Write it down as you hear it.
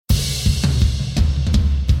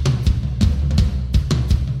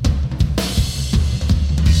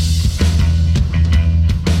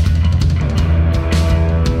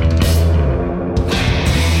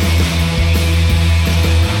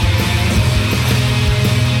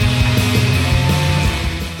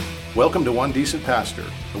Welcome to One Decent Pastor,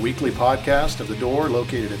 a weekly podcast of The Door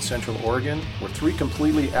located in Central Oregon, where three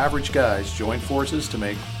completely average guys join forces to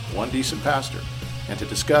make one decent pastor and to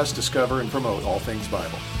discuss, discover, and promote all things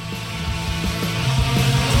Bible.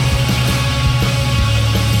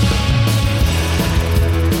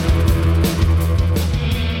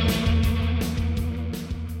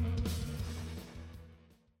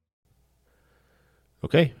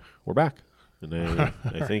 Okay, we're back. And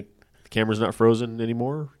I think the camera's not frozen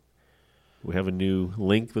anymore. We have a new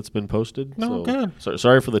link that's been posted. No, good.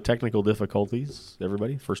 Sorry for the technical difficulties,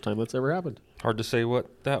 everybody. First time that's ever happened. Hard to say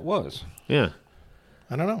what that was. Yeah.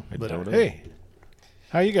 I don't know. Don't know. Hey,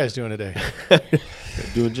 how are you guys doing today?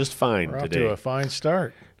 Doing just fine We're today. off to a fine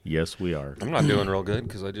start. Yes, we are. I'm not doing real good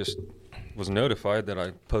because I just was notified that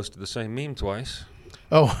I posted the same meme twice.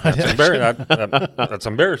 Oh, That's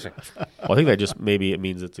embarrassing. Well, I think that just maybe it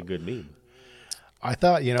means it's a good meme. I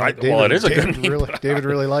thought, David, it is a good meme. David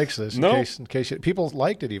really likes this. No. In case people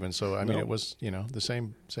liked it even. So, I mean, it was, the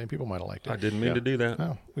same people might have liked it. I didn't mean to do that.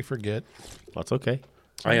 Oh, we forget. That's okay.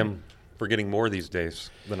 I am forgetting more these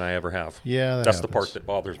days than I ever have. Yeah, That's the happens. part that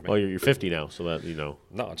bothers me. Well, you're 50 now, so that, No,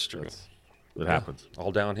 it's true. that happens.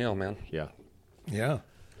 All downhill, man. Yeah. Yeah.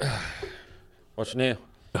 What's new?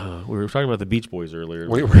 We were talking about the Beach Boys earlier.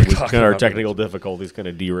 We were talking our about technical difficulties kind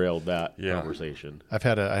of derailed that Yeah. conversation. I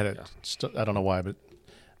had I don't know why, but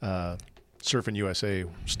Surfing USA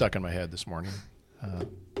stuck in my head this morning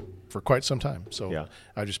for quite some time. So Yeah.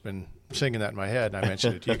 I've just been singing that in my head, and I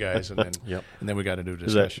mentioned it to you guys, and then Yep. and then we got into a Does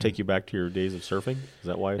discussion. that take you back to your days of surfing? Is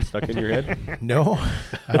that why it's stuck in your head? No.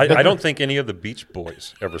 I don't think any of the Beach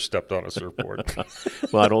Boys ever stepped on a surfboard.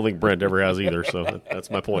 Well, I don't think Brent ever has either, so that's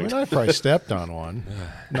my I point. mean, I probably stepped on one,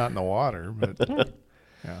 not in the water, but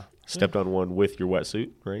yeah. Stepped on one with your wetsuit,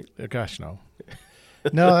 right? Gosh, no.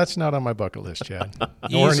 No, that's not on my bucket list, Chad.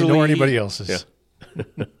 Nor Easily- anybody else's.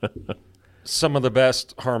 Yeah. Some of the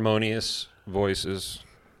best harmonious voices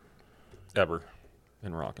ever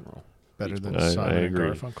in rock and roll. Better than I Simon and agree.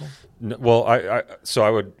 Garfunkel. No, well, so I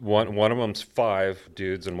would one of them's 5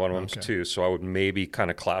 dudes and one of them's Okay. 2. So I would maybe kind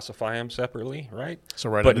of classify them separately, right? So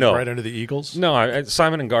right But under, no. right under the Eagles? No,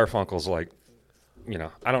 Simon and Garfunkel's like,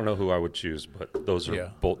 I don't know who I would choose, but those are Yeah.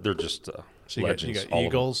 both. They're just So you legends. got all of them.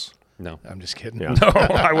 Eagles? No, I'm just kidding. Yeah. no,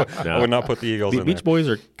 I No. would not put the Eagles The in Beach there. Boys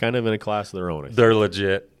are kind of in a class of their own. I think. They're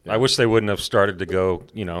legit. Yeah. I wish they wouldn't have started to go,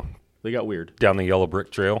 They got weird. down the yellow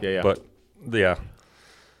brick trail. Yeah. But yeah.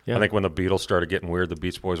 Yeah. I think when the Beatles started getting weird, the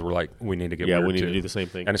Beach Boys were like, we need to get Yeah, weird we need too. to do the same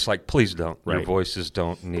thing. And it's like, please don't. Your Right. voices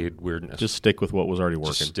don't need weirdness. Just stick with what was already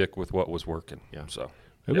working. Just stick with what was working. Yeah. So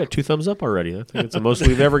We've got 2 thumbs up already. I think it's the most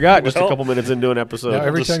we've ever got. Just a Well, couple minutes into an episode. Now,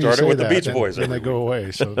 every Just time you start it say with the that, Beach then, Boys then they every go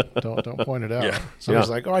away. So don't point it out. Yeah. Someone's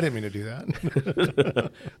Yeah. like, "Oh, I didn't mean to do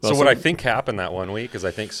that." So what I think happened that one week is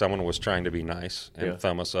I think someone was trying to be nice and Yeah.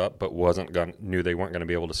 thumb us up, but knew they weren't going to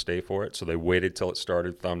be able to stay for it. So they waited till it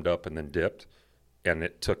started, thumbed up, and then dipped, and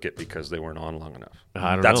it took it because they weren't on long enough.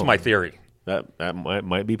 I don't That's know. my theory, That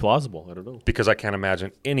might be plausible. I don't know. because I can't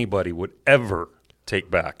imagine anybody would ever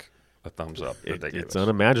take back a thumbs up that they gave It's us.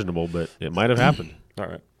 unimaginable, but it might have happened. All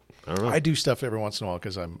right. I don't know. I do stuff every once in a while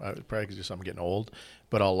because I'm getting old.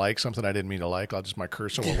 But I'll like something I didn't mean to like. My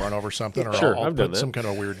cursor will run over something, or Sure, I'll I've done put that. some kind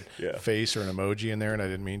of weird Yeah. face or an emoji in there, and I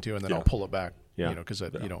didn't mean to, and then Yeah. I'll pull it back. Yeah. Because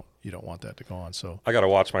you don't want that to go on. So I got to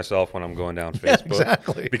watch myself when I'm going down Facebook.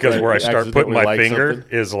 exactly. Because Right. where I start putting my Accidentally like finger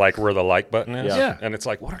something. is like where the like button is. Yeah. And it's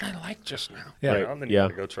like, what did I like just now? Yeah. And then you Yeah. got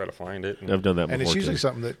to go try to find it. I've done that before. and it's usually too.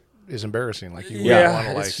 something that is embarrassing. Like you Yeah, wouldn't want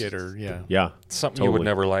to it's- like it, or Yeah. Something you would Totally.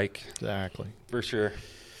 never like, exactly. for sure.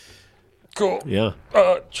 Cool. Yeah.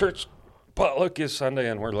 Church potluck is Sunday,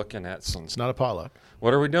 and we're looking at some. It's not a potluck.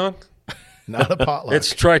 What are we doing? Not a potluck.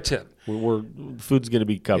 It's tri-tip. Food's going to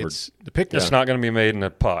be covered. It's the picnic. It's not going to be made in a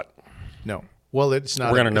pot. No. Well, it's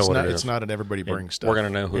not. We're gonna know it's what not, it It's is. not an everybody brings stuff. We're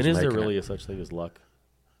going to know who's And is there making really it. a such thing as luck?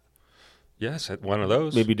 Yes, at one of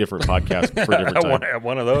those. Maybe different podcasts for different time. At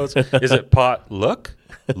one of those. Is it pot look,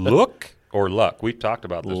 or luck? We've talked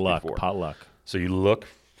about this Luck, before. potluck. So you look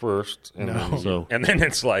first, and, No. then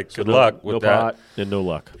it's like, good No- luck with no that. pot and no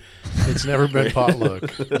luck. It's never been potluck.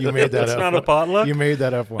 You made that It's up. not a potluck? You made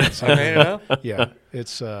that up once. I made it up? Yeah.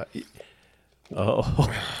 It's Oh,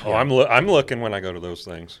 Oh, I'm looking when I go to those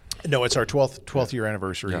things. no, it's our 12th year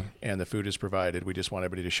anniversary, Yeah. and the food is provided. We just want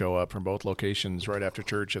everybody to show up from both locations right after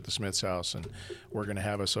church at the Smith's house, and we're going to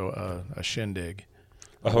have us a shindig.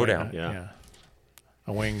 A hoedown. Yeah.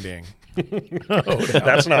 A wing ding.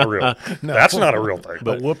 That's not real. That's not a real thing.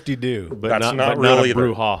 But whoop-de-doo. but That's not, not but real not a either.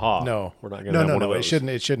 brouhaha. No. We're not going to have one of It those.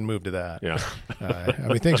 shouldn't move to that. Yeah. I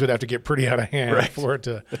mean, things would have to get pretty out of hand for it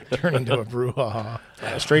to turn into a brouhaha.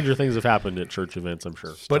 Stranger things have happened at church events, I'm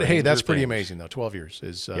sure. But hey, that's pretty things. amazing, though. 12 years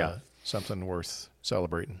is Yeah. something worth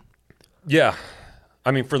celebrating. Yeah.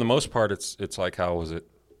 I mean, for the most part, it's like, how is it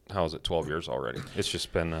 12 years already? It's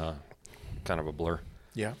just been kind of a blur.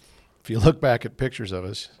 Yeah. If you look back at pictures of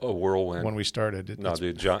us, A whirlwind. when we started,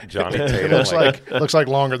 Dude, Johnny Tatum. it looks like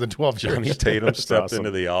longer than 12 years. Johnny Tatum stepped awesome. into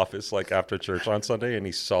the office like after church on Sunday, and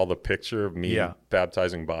he saw the picture of me Yeah.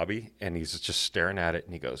 baptizing Bobby, and he's just staring at it,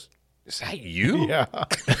 and he goes, "Is that you? Yeah.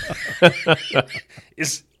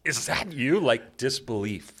 Is that you?" Like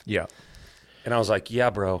disbelief. Yeah. And I was like, "Yeah,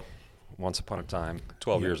 bro. Once upon a time,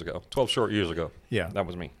 12 Yeah. years ago, 12 short years ago. Yeah. That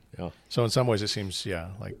was me." Yeah. So in some ways it seems,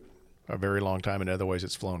 like a very long time. In other ways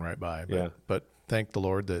it's flown right by. But, Yeah. but thank the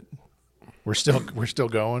Lord that we're still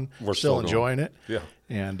going. We're still going. enjoying it. Yeah.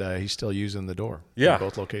 And he's still using the door. Yeah. In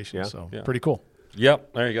both locations. Yeah. So Yeah. pretty cool.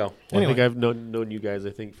 Yep. There you go. Well, Anyway. I think I've known you guys,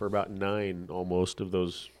 for about 9 almost of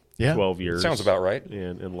those Yeah. 12 years. Sounds about right.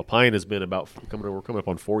 And Lapine has been we're coming up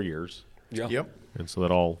on 4 years. Yeah. Yep. And so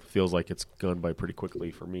that all feels like it's gone by pretty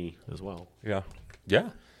quickly for me as well. Yeah. Yeah.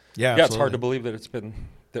 Yeah. Yeah. It's hard absolutely. to believe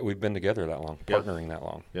that we've been together that long, Yeah. partnering that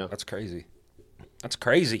long. Yeah. That's crazy. That's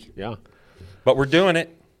crazy. Yeah. But we're doing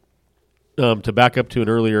it. To back up to an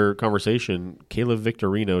earlier conversation, Kayla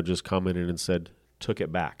Victorino just commented and said, "Took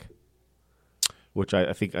it back," which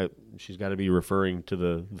I think she's got to be referring to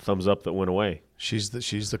the thumbs up that went away. She's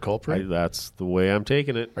the culprit. That's the way I'm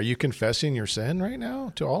taking it. Are you confessing your sin right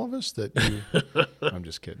now to all of us? That you? I'm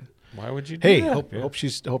just kidding. Why would you do Hey, that?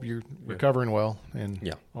 hope you're recovering well and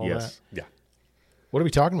Yeah. all Yes. that. Yeah. What are we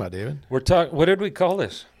talking about, David? What did we call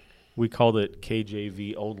this? We called it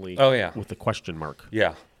KJV Only. Oh, yeah. With the question mark.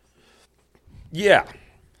 Yeah. Yeah.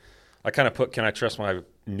 I kind of put, can I trust my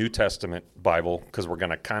New Testament Bible? Because we're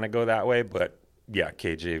going to kind of go that way. But yeah,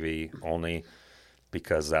 KJV only,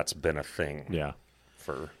 because that's been a thing Yeah.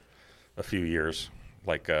 for a few years,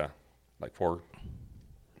 like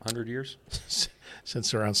 400 years.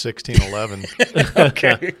 Since around 1611,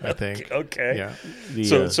 Okay. I think. Okay. Yeah.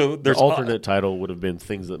 So the there's alternate title would have been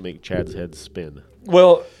Things That Make Chad's Head Spin.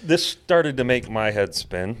 Well, this started to make my head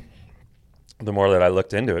spin the more that I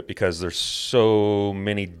looked into it, because there's so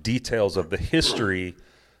many details of the history,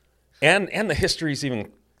 and the history is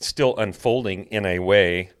even still unfolding in a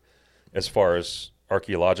way as far as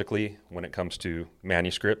archaeologically when it comes to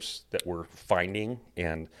manuscripts that we're finding.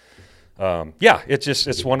 And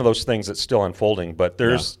it's one of those things that's still unfolding. But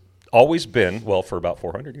there's always been, well, for about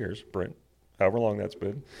 400 years, Brent, however long that's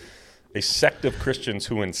been, a sect of Christians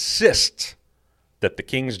who insist that the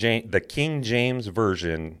King James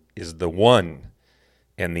Version is the one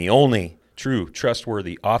and the only true,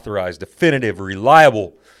 trustworthy, authorized, definitive,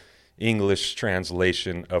 reliable English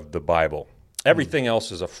translation of the Bible. Everything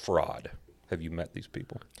else is a fraud. Have you met these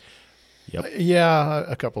people? Yep. Yeah,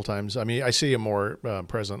 a couple times. I mean, I see them more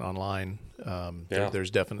present online. Yeah.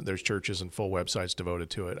 There's churches and full websites devoted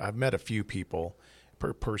to it. I've met a few people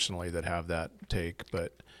personally that have that take,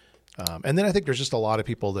 but and then I think there's just a lot of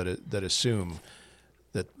people that assume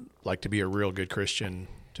that, like, to be a real good Christian,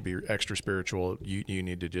 to be extra spiritual, you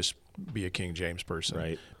need to just be a King James person,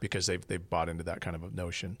 Right? Because they've bought into that kind of a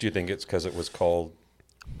notion. Do you think it's because it was called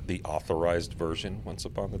the authorized version once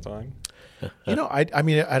upon a time? I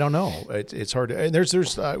mean, I don't know. It's hard to. And there's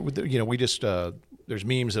we just there's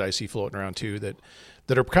memes that I see floating around too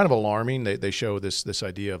that are kind of alarming. They show this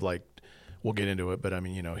idea of, like, we'll get into it, but I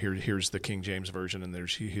mean, here's the King James version, and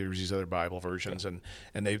here's these other Bible versions, and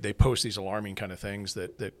they post these alarming kind of things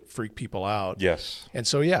that freak people out. Yes. And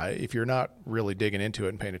so, yeah, if you're not really digging into it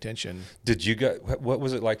and paying attention, Did you guys? What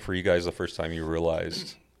was it like for you guys the first time you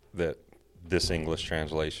realized that this English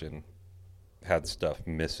translation had stuff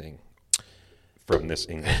missing from this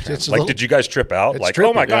English translation? Like, did you guys trip out? It's Like, trippy.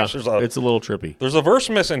 oh my gosh, it's a little trippy. there's a verse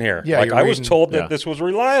missing here. Yeah, like, you're I was reading- told that yeah. this was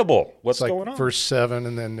reliable. What's it's like going on? verse 7,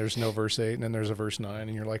 and then there's no verse 8, and then there's a verse 9,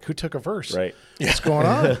 and you're like, who took a verse? Right. What's going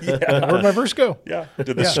on? Where'd my verse go? Yeah.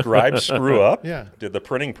 Did the scribe screw up? Yeah. Did the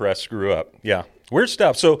printing press screw up? Yeah. Weird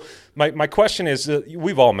stuff. So my question is,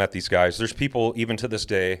 we've all met these guys. There's people even to this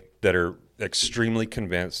day that are extremely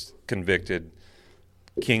convicted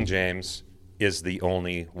King James is the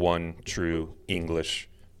only one true English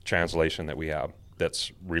translation that we have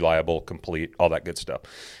that's reliable, complete, all that good stuff.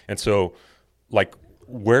 And so, like,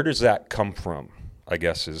 where does that come from, I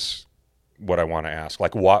guess, is what I want to ask.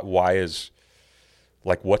 Like, why is,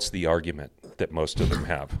 like, what's the argument that most of them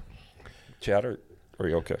have? Chad, are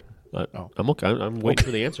you okay? I'm okay. I'm waiting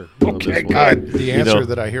for the answer. Okay, good. The answer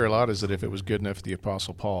that I hear a lot is that if it was good enough for the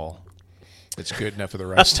Apostle Paul, it's good enough for the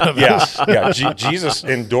rest of us. Yeah. Jesus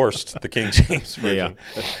endorsed the King James version.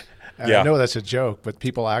 And Yeah. I know that's a joke, but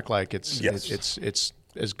people act like it's Yes. it's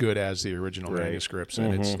as good as the original Right. manuscripts,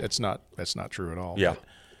 and that's not true at all. Yeah.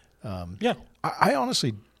 But, Yeah. I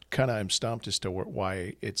honestly kind of am stumped as to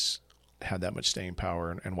why it's had that much staying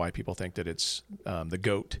power and why people think that it's the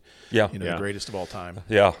GOAT. Yeah. The greatest of all time.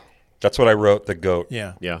 Yeah. That's what I wrote, the GOAT.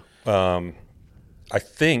 Yeah. Yeah. I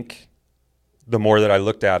think the more that I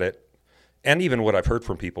looked at it, and even what I've heard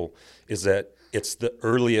from people, is that it's the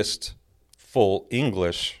earliest full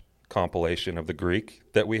English compilation of the Greek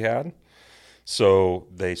that we had. So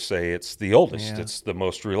they say it's the oldest, it's the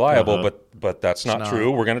most reliable, but that's not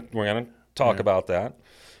true. We're gonna talk about that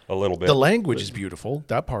a little bit. The language is beautiful.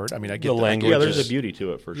 That part, I mean, I get the that. language. Yeah, there's a beauty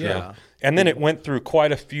to it for sure. Yeah. And then it went through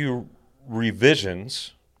quite a few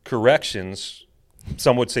revisions, corrections,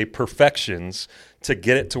 some would say perfections, to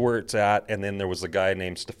get it to where it's at. And then there was a guy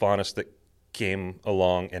named Stephanus that came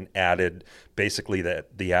along and added basically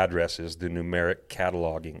the addresses, the numeric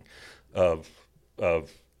cataloging of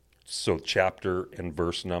so chapter and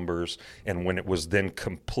verse numbers. And when it was then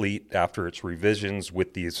complete after its revisions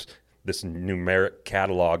with this numeric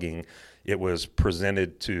cataloging, it was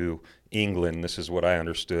presented to England. This is what I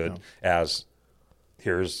understood as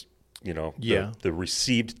here's the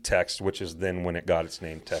received text, which is then when it got its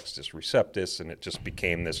name Textus Receptus, and it just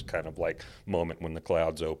became this kind of like moment when the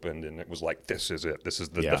clouds opened, and it was like, this is it. This is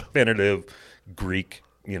the definitive Greek,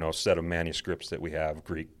 set of manuscripts that we have,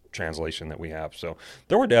 Greek translation that we have. So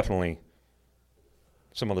there were definitely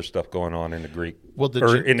some other stuff going on in the Greek,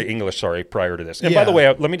 in the English, prior to this. And by the way,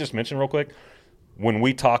 let me just mention real quick, when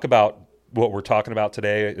we talk about what we're talking about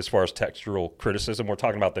today as far as textual criticism, we're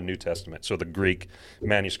talking about the New Testament. So the Greek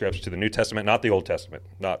manuscripts to the New Testament, not the Old Testament,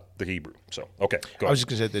 not the Hebrew. So, okay, go ahead. I was just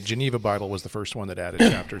going to say the Geneva Bible was the first one that added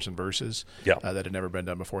chapters and verses that had never been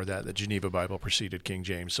done before that. The Geneva Bible preceded King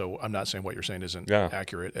James. So I'm not saying what you're saying isn't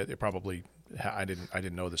accurate. It probably, I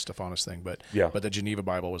didn't know the Stephanus thing, but the Geneva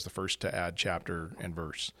Bible was the first to add chapter and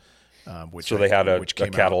verse. So they had a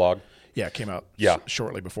catalog? Yeah, it came out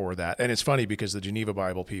shortly before that. And it's funny because the Geneva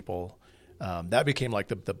Bible people, that became like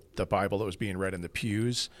the Bible that was being read in the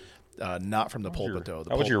pews, not from the pulpit though.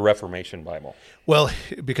 That was your Reformation Bible. Well,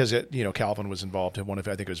 because Calvin was involved in one of,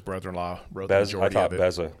 I think it was his brother-in-law wrote the majority of it. I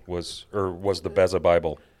thought Beza was the Beza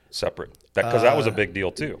Bible separate? Because that was a big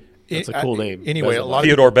deal too. That's a cool name. Anyway,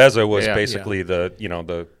 Theodore Beza was basically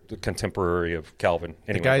the contemporary of Calvin.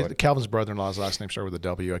 Anyway, Calvin's brother-in-law's last name started with a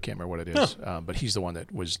W. I can't remember what it is, but he's the one that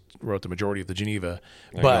wrote the majority of the Geneva.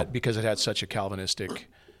 But because it had such a Calvinistic,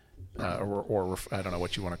 or I don't know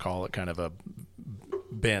what you want to call it, kind of a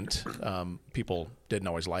bent, people didn't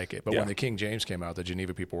always like it. But when the King James came out, the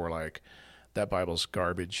Geneva people were like, "That Bible's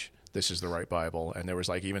garbage. This is the right Bible." And there was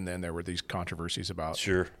even then there were these controversies about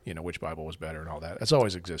which Bible was better and all that. It's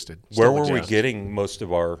always existed. Where were we getting most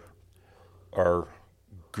of our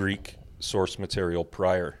Greek source material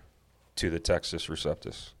prior to the Textus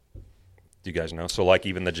Receptus? Do you guys know? So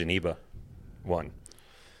even the Geneva one.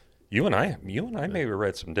 You and I maybe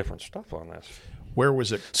read some different stuff on this. Where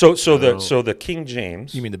was it? So the King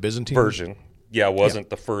James, you mean the Byzantine version? Wasn't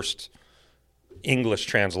the first English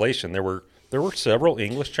translation. There were several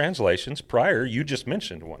English translations prior. You just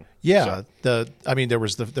mentioned one. Yeah, there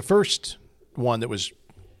was the first one that was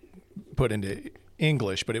put into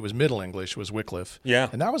English, but it was Middle English, was Wycliffe. Yeah.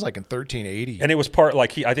 And that was like in 1380. And it was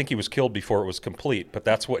I think he was killed before it was complete, but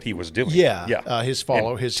that's what he was doing. Yeah. His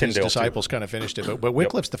disciples kind of finished it. But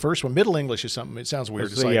Wycliffe's the first one. Middle English is something, it sounds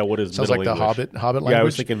weird. What is sounds Middle like English? the Hobbit language. Yeah, I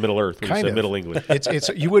was thinking Middle Earth when you said Middle English.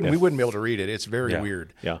 We wouldn't be able to read it. It's very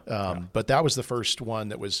weird. Yeah. But that was the first one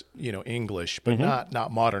that was, English, but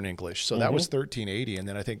not modern English. So that was 1380. And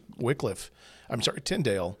then I think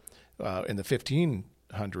Tyndale in the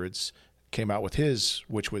 1500s came out with his,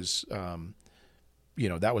 which was,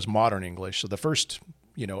 that was modern English. So the first,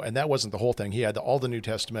 and that wasn't the whole thing. He had all the New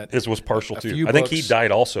Testament. His was partial too. I think he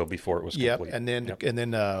died also before it was complete. And then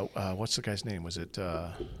what's the guy's name? Was it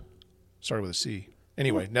started with a C?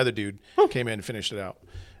 Anyway, another dude came in and finished it out.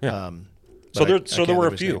 Yeah. So there were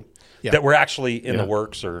a few that were actually in the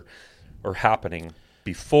works or happening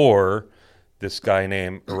before this guy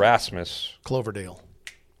named Erasmus. Cloverdale.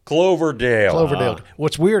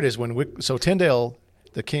 What's weird is so Tyndale,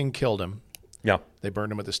 the king killed him. Yeah. They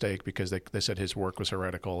burned him at the stake because they said his work was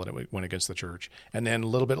heretical and it went against the church. And then a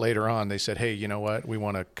little bit later on, they said, hey, you know what? We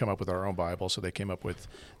want to come up with our own Bible. So they came up with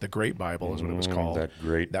the Great Bible is what it was called.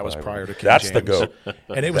 That was prior to King James. The GOAT.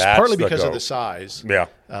 And it was partly because of the size, yeah,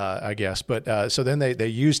 I guess. But so then they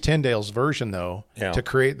used Tyndale's version, though, to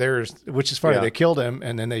create theirs, which is funny. They killed him,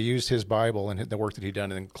 and then they used his Bible and the work that he'd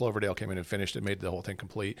done. And then Cloverdale came in and finished it, made the whole thing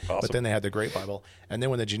complete. Awesome. But then they had the Great Bible. And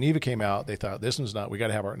then when the Geneva came out, they thought, this one's not, we got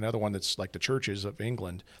to have another one that's like the churches, of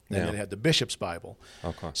England, and then it had the Bishop's Bible.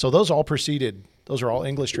 Okay. So those are all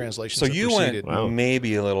English translations. So that you preceded. went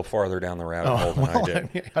maybe a little farther down the rabbit hole than I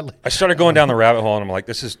did. I mean, I started going down the rabbit hole, and I'm like,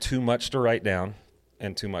 this is too much to write down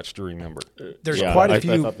and too much to remember. There's Yeah, quite a I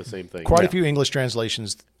few. thought the same thing. Quite a few English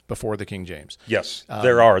translations before the King James. Yes,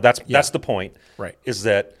 there are. That's yeah. the point. Right. Is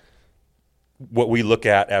that what we look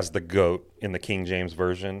at as the GOAT in the King James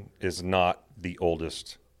Version is not the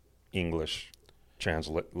oldest English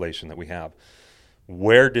translation that we have.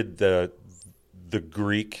 Where did the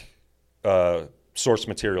Greek source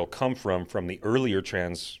material come from the earlier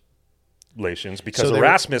translations? Because So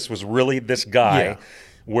Erasmus was really this guy Yeah.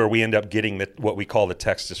 where we end up getting what we call the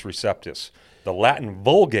Textus Receptus. The Latin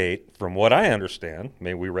Vulgate, from what I understand,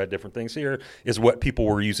 maybe we read different things here, is what people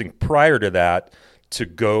were using prior to that to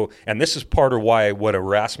go, and this is part of why what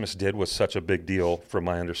Erasmus did was such a big deal, from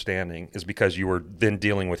my understanding, is because you were then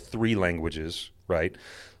dealing with three languages, right?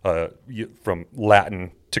 From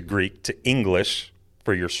Latin to Greek to English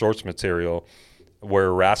for your source material, where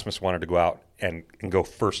Erasmus wanted to go out and go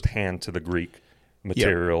firsthand to the Greek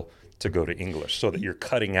material to go to English, so that you're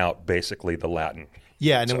cutting out basically the Latin.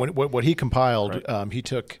 Yeah, and then what he compiled, he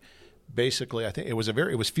took basically, I think it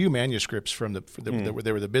was few manuscripts from they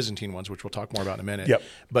were the Byzantine ones, which we'll talk more about in a minute. Yep.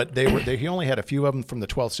 But he only had a few of them from the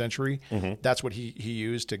 12th century. That's what he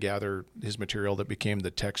used to gather his material that became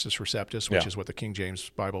the Textus Receptus, which is what the King James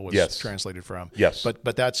Bible was translated from. Yes.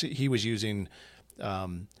 But he was using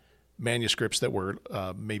manuscripts that were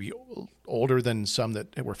maybe older than some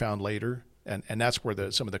that were found later. And that's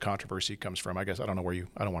where some of the controversy comes from. I guess I don't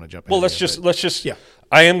want to jump in. Well, let's just. Yeah.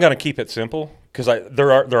 I am going to keep it simple because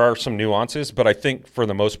there are some nuances, but I think for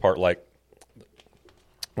the most part, like,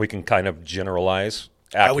 we can kind of generalize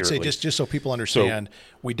accurately. I would say just so people understand,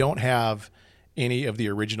 we don't have any of the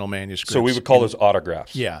original manuscripts. So we would call those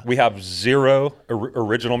autographs. Yeah. We have zero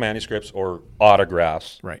original manuscripts or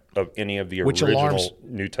autographs of any of the original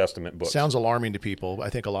New Testament books. Sounds alarming to people. I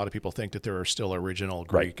think a lot of people think that there are still original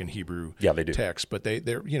Greek and Hebrew they do. texts, but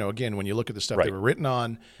they're again, when you look at the stuff they were written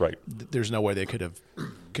on, there's no way they could have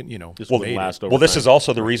made it. Well, this is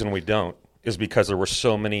also the reason we don't, is because there were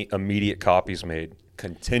so many immediate copies made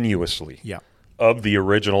continuously of the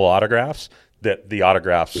original autographs that the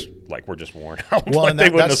autographs were just worn out. Well, and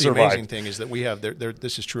they wouldn't that's have the survived. amazing thing is that we have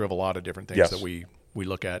this is true of a lot of different things that we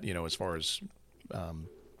look at, as far as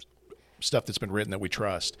stuff that's been written that we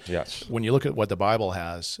trust. Yes. When you look at what the Bible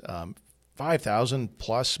has, 5,000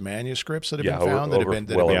 plus manuscripts that have been found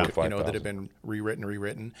that have been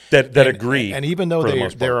rewritten that agree. And even though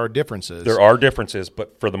there are differences,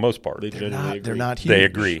 but for the most part, they're not huge. They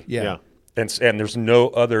agree. Yeah. And there's no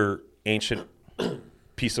other ancient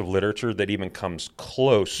piece of literature that even comes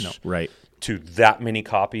close to that many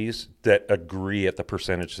copies that agree at the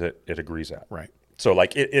percentage that it agrees at. Right. So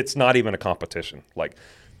it's not even a competition.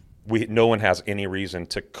 No one has any reason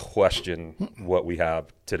to question what we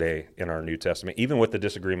have today in our New Testament, even with the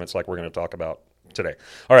disagreements like we're going to talk about today.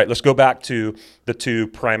 All right, let's go back to the two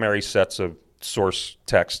primary sets of source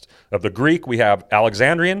text. Of the Greek, we have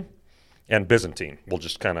Alexandrian and Byzantine. We'll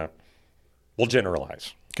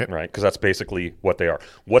generalize. Okay. Right, because that's basically what they are.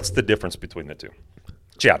 What's the difference between the two?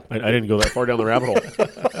 Chad? I didn't go that far down the rabbit hole.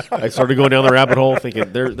 I started going down the rabbit hole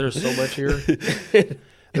thinking there's so much here.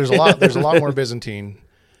 There's a lot more Byzantine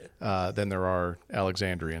than there are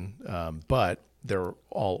Alexandrian, but they're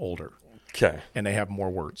all older. Okay. And they have more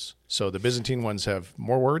words. So the Byzantine ones have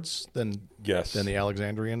more words than the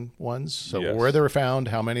Alexandrian ones. So where they're found,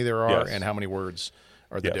 how many there are, and how many words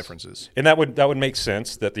are the differences. And that would make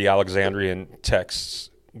sense that the Alexandrian texts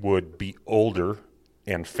would be older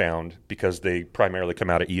and found because they primarily come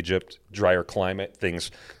out of Egypt, drier climate, things.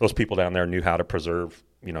 Those people down there knew how to preserve,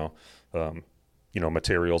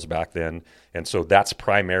 materials back then. And so that's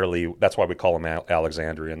why we call them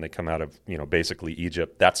Alexandrian. They come out of, basically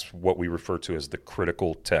Egypt. That's what we refer to as the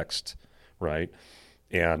critical text, right?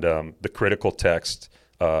 And the critical text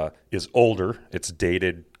is older. It's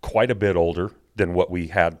dated quite a bit older than what we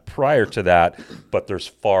had prior to that, but there's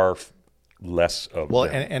far less of them.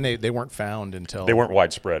 And they weren't found until... They weren't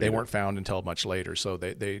widespread. They weren't found until much later. So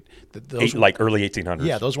those early 1800s.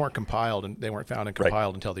 Yeah, those weren't compiled, and they weren't found and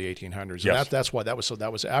compiled until the 1800s. Yes. And that's why that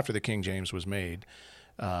was after the King James was made.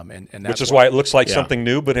 And that's which is why it looks like something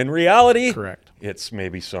new, but in reality, correct, it's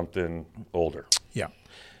maybe something older. Yeah.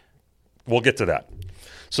 We'll get to that.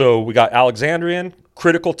 So we got Alexandrian,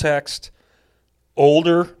 critical text,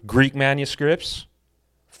 older Greek manuscripts,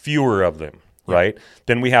 fewer of them. Right.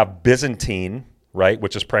 Then we have Byzantine, right,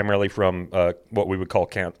 which is primarily from what we would call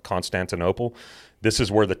Constantinople. This is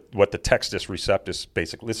where what the Textus Receptus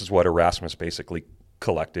basically. This is what Erasmus basically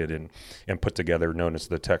collected and put together, known as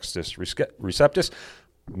the Textus Receptus.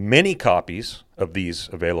 Many copies of these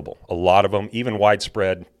available. A lot of them, even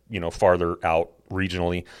widespread, farther out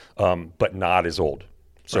regionally, but not as old.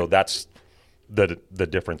 So that's the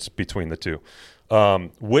difference between the two.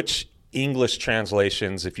 Which English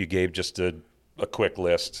translations, if you gave just a quick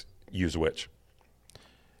list, use which?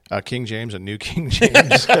 King James and New King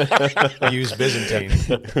James use Byzantine.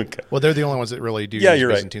 Okay. Well, they're the only ones that really do use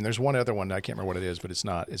Byzantine. Right. There's one other one, I can't remember what it is, but it's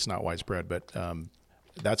not widespread. But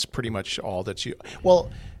that's pretty much all that's you.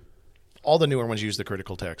 Well, all the newer ones use the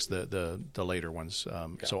critical text, the later ones.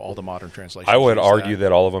 So all the modern translations. I would argue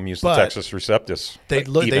that all of them use the Textus Receptus. They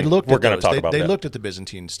looked. We're going to talk about that. They looked at the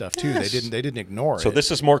Byzantine stuff too. Yes. They didn't ignore it. So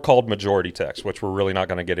this is more called majority text, which we're really not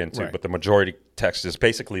going to get into. Right. But the majority text is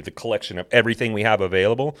basically the collection of everything we have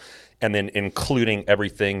available, and then including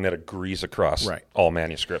everything that agrees across all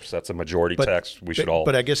manuscripts. That's a majority text.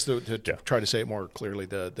 But I guess to try to say it more clearly,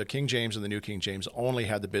 the King James and the New King James only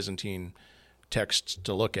had the Byzantine texts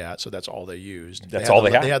to look at, so that's all they used. That's all they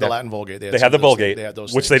had. They had the Latin Vulgate. They had the Vulgate,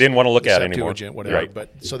 which they didn't want to look at anymore. Whatever. Right.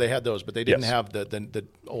 But so they had those, but they didn't have the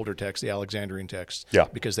older text, the Alexandrian text,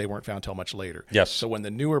 because they weren't found till much later. Yes. So when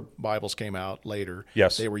the newer Bibles came out later,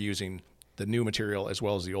 they were using the new material as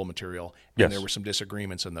well as the old material, and there were some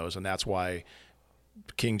disagreements in those, and that's why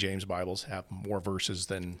King James Bibles have more verses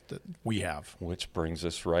than we have. Which brings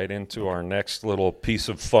us right into our next little piece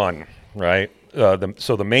of fun, right?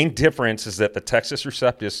 So the main difference is that the Textus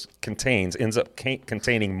Receptus ends up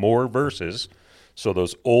containing more verses. So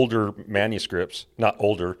those older manuscripts, not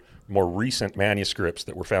older, more recent manuscripts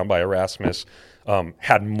that were found by Erasmus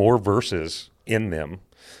had more verses in them.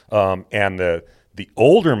 And the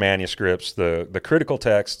older manuscripts, the critical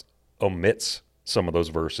text omits some of those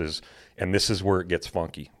verses. And this is where it gets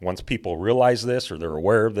funky. Once people realize this, or they're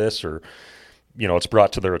aware of this, or it's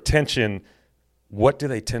brought to their attention, what do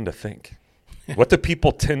they tend to think? What do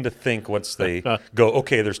people tend to think once they go,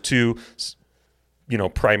 okay, there's two,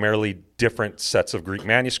 primarily different sets of Greek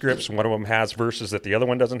manuscripts. One of them has verses that the other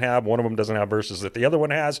one doesn't have. One of them doesn't have verses that the other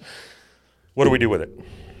one has. What do we do with it?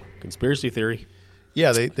 Conspiracy theory.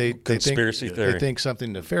 Yeah, they conspiracy theory. They think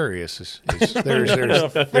something nefarious is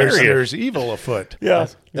there's evil afoot. Yeah,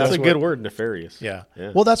 that's a good word, nefarious. Yeah.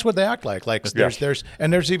 Well, that's what they act like.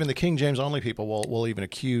 There's even the King James only people will even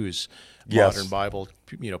accuse modern Bible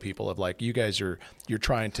people of you guys you're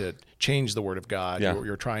trying to change the Word of God. Yeah.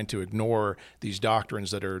 You're trying to ignore these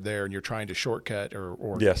doctrines that are there, and you're trying to shortcut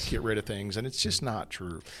or get rid of things, and it's just not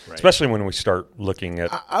true. Right? Especially when we start looking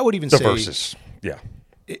at I would even the say verses. Yeah.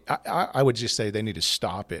 I would just say they need to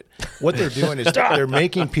stop it. What they're doing is they're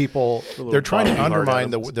making people. They're trying to undermine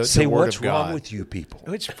the Word of God. Say what's wrong with you people?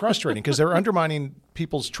 It's frustrating because they're undermining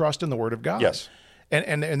people's trust in the Word of God. Yes,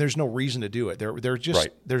 and there's no reason to do it. They're just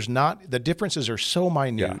there's not the differences are so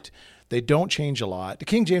minute. Yeah. They don't change a lot. The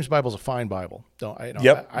King James Bible is a fine Bible. We're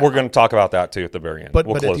going to talk about that too at the very end. But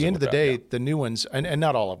at the end of the day, the new ones, and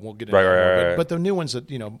not all of them, we'll get into that. But the new ones that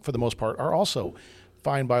for the most part are also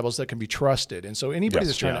fine Bibles that can be trusted. And so anybody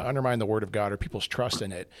that's trying to undermine the Word of God or people's trust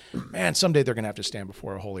in it, man, someday they're going to have to stand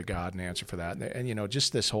before a holy God and answer for that. And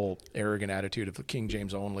just this whole arrogant attitude of the King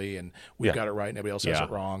James only, and we've got it right and everybody else has it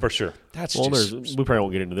wrong. For sure. We probably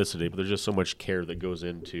won't get into this today, but there's just so much care that goes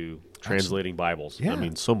into translating Bibles. Yeah. I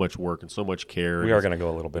mean, so much work and so much care. We are going to go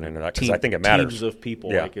a little bit into that because I think it matters. Teams of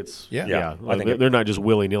people. Yeah. I think they're not just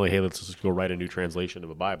willy-nilly, hey, let's just go write a new translation of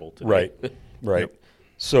a Bible today. Right. Yep.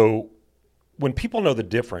 So when people know the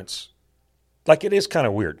difference, it is kind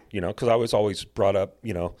of weird, because I was always brought up,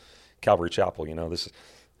 Calvary Chapel,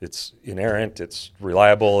 it's inerrant, it's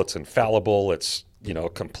reliable, it's infallible, it's,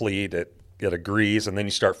 complete, it agrees. And then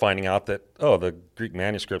you start finding out that, the Greek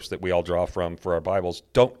manuscripts that we all draw from for our Bibles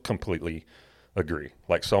don't completely agree.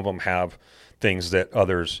 Like some of them have things that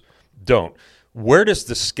others don't. Where does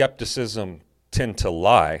the skepticism tend to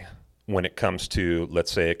lie when it comes to,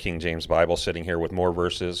 let's say, a King James Bible sitting here with more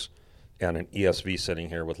verses and an ESV sitting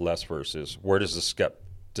here with less verses? Where does the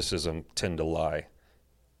skepticism tend to lie,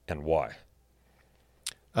 and why?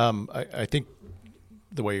 I think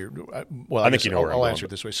the way you're I'll answer it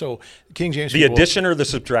this way. So King James the addition or the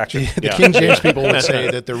subtraction? The King James people would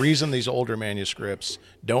say that the reason these older manuscripts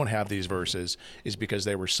don't have these verses is because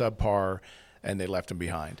they were subpar and they left them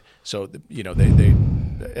behind. So they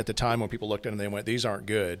at the time when people looked at them, they went, these aren't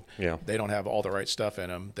good. Yeah. They don't have all the right stuff in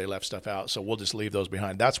them. They left stuff out, so we'll just leave those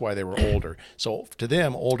behind. That's why they were older. So to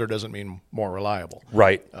them, older doesn't mean more reliable.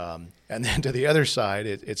 Right. And then to the other side,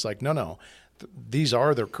 it's like, no. these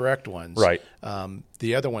are the correct ones. Right.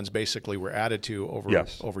 The other ones basically were added to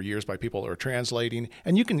over years by people who are translating,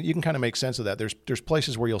 and you can kind of make sense of that. There's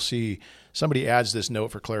places where you'll see somebody adds this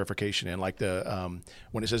note for clarification in, like the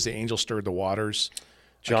when it says the angel stirred the waters.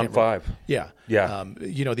 John 5. Yeah.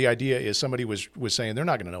 The idea is somebody was saying they're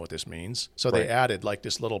not going to know what this means, so they added like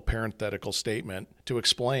this little parenthetical statement to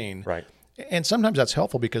explain. Right. And sometimes that's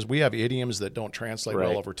helpful because we have idioms that don't translate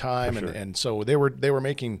well over time, and so they were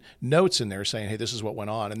making notes in there saying, hey, this is what went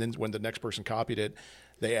on, and then when the next person copied it,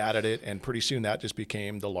 they added it, and pretty soon that just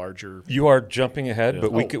became the larger. You are jumping ahead,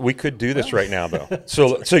 but we could do this right now, though.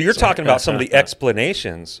 So you're talking about some of the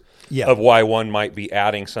explanations of why one might be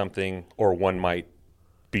adding something or one might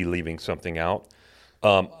be leaving something out.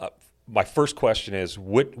 My first question is,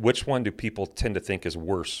 which one do people tend to think is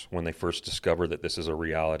worse when they first discover that this is a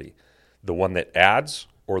reality? The one that adds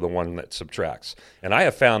or the one that subtracts? And I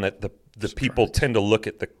have found that the people tend to look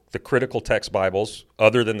at the critical text Bibles,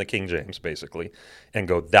 other than the King James, basically, and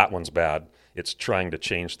go, that one's bad. It's trying to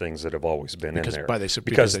change things that have always been in there.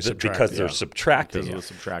 Because they're subtracting.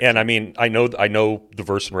 And I mean, I know the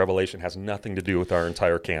verse in Revelation has nothing to do with our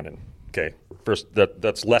entire canon. Okay, first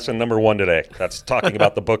that's lesson number 1 today. That's talking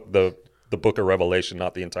about the book of Revelation,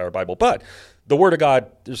 not the entire Bible. But the Word of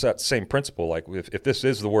God, there's that same principle. Like if this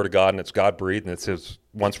is the Word of God and it's God breathed and it's His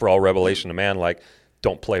once for all revelation to man, like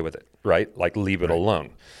don't play with it, right? Like leave it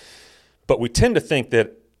alone. But we tend to think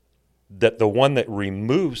that the one that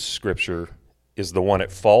removes Scripture is the one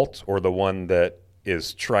at fault or the one that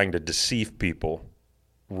is trying to deceive people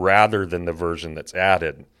rather than the version that's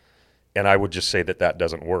added. And I would just say that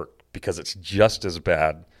doesn't work, because it's just as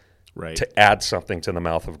bad to add something to the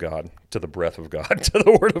mouth of God, to the breath of God, to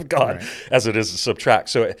the Word of God, as it is to subtract.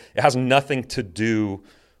 So it has nothing to do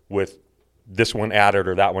with this one added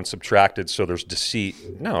or that one subtracted, so there's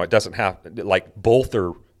deceit. No, it doesn't have, like both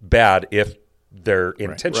are bad if they're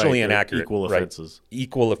intentionally inaccurate. Equal offenses.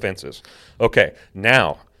 Equal offenses. Okay,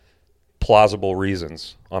 now, plausible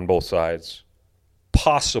reasons on both sides.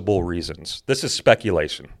 Possible reasons. This is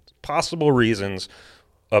speculation. Possible reasons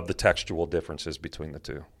of the textual differences between the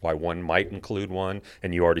two. Why one might include one,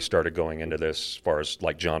 and you already started going into this as far as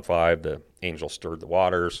like John 5, the angel stirred the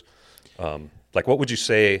waters. Like what would you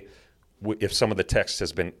say if some of the text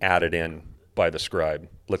has been added in by the scribe,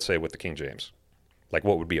 let's say with the King James? Like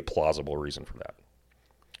what would be a plausible reason for that?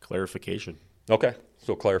 Clarification. Okay,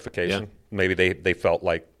 so clarification. Yeah. Maybe they felt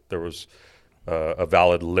like there was a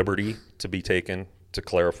valid liberty to be taken to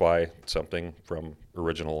clarify something from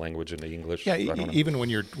original language into English. Yeah, even when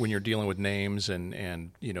you're dealing with names and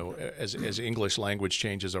as English language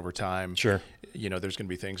changes over time, there's going to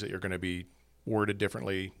be things that you're going to be worded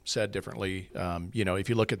differently, said differently. If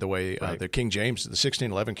you look at the way the King James, the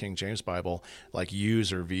 1611 King James Bible, like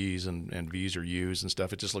U's are V's and V's are U's and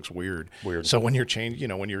stuff, it just looks weird. So when you're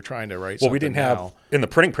when you're trying to write something we didn't have, in the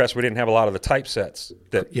printing press, we didn't have a lot of the typesets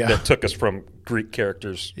that took us from Greek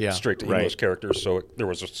characters straight to English characters, so there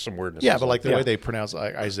was some weirdness. Yeah, but like the way they pronounce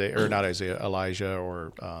Elijah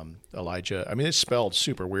or Elijah, I mean, it's spelled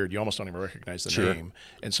super weird. You almost don't even recognize the name.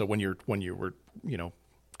 And so when you were,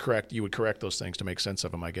 correct, you would correct those things to make sense of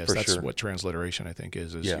them, I guess. That's what transliteration, I think,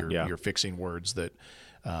 is you're fixing words that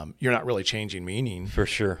you're not really changing meaning. For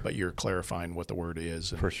sure. But you're clarifying what the word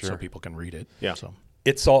is so people can read it. Yeah. So.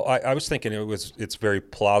 It's all, I was thinking it's very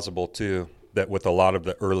plausible, too, that with a lot of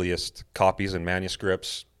the earliest copies and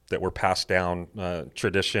manuscripts that were passed down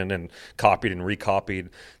tradition and copied and recopied,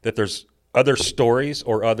 that there's other stories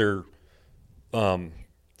or other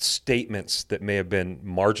statements that may have been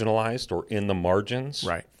marginalized or in the margins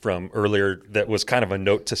from earlier that was kind of a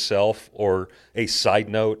note to self or a side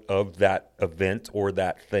note of that event or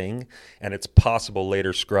that thing. And it's possible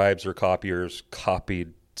later scribes or copiers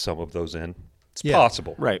copied some of those in. It's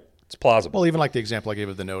possible. Right. It's plausible. Well, even like the example I gave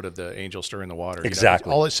of the note of the angel stirring the water.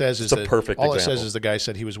 Exactly. All it says is it's a perfect all example. It says is the guy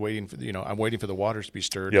said he was waiting for I'm waiting for the waters to be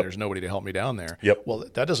stirred and there's nobody to help me down there. Yep. Well,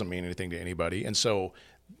 that doesn't mean anything to anybody. And so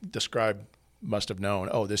the scribe must have known,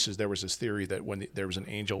 there was this theory that when there was an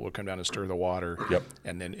angel would come down and stir the water,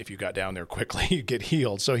 and then if you got down there quickly, you'd get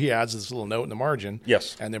healed. So he adds this little note in the margin,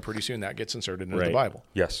 and then pretty soon that gets inserted into the Bible.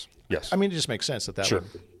 Yes. I mean, it just makes sense that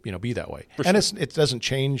would, be that way. It doesn't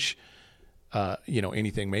change,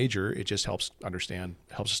 anything major. It just helps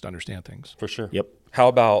us to understand things. For sure. Yep. How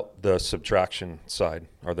about the subtraction side?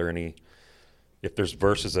 Are there any, if there's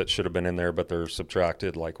verses that should have been in there but they're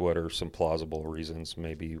subtracted, like what are some plausible reasons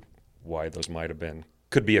maybe why those might have been?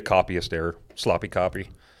 Could be a copyist error, sloppy copy.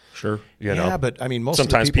 Sure. But I mean,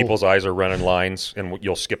 sometimes of the people's eyes are running lines and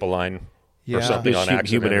you'll skip a line or something on accident.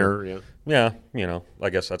 Human error. Yeah, I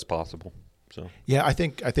guess that's possible. So I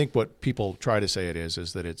think what people try to say it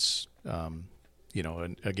is that it's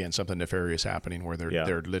and again, something nefarious happening where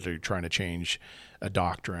they're literally trying to change a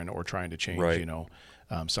doctrine or trying to change,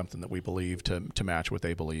 something that we believe to match what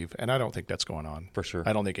they believe. And I don't think that's going on. For sure.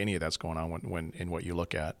 I don't think any of that's going on when in what you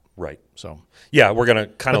look at. Right. So yeah, we're going to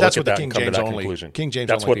kind of look at that and come to that only, conclusion. King James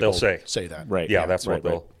that's only what they'll say that. Right. Yeah, that's what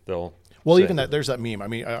they'll Well, say. even that, there's that meme. I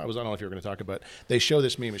mean, I don't know if you were going to talk about, they show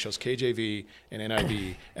this meme. It shows KJV and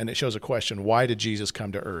NIV, and it shows a question, why did Jesus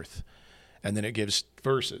come to earth? And then it gives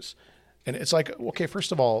verses. And it's like, okay,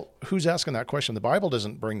 first of all, who's asking that question? The Bible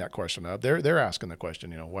doesn't bring that question up. They're asking the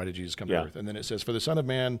question, why did Jesus come to earth? And then it says, for the Son of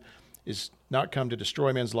Man is not come to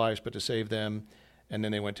destroy men's lives, but to save them. And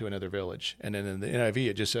then they went to another village. And then in the NIV,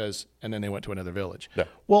 it just says, and then they went to another village. Yeah.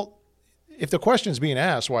 Well, if the question's being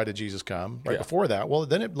asked, why did Jesus come before that? Well,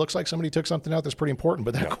 then it looks like somebody took something out that's pretty important,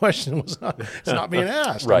 but that question was it's not being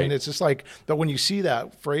asked. Right. I mean, it's just like, but when you see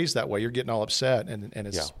that phrased that way, you're getting all upset, and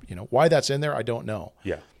it's why that's in there, I don't know.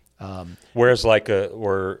 Yeah. Whereas like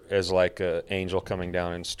a angel coming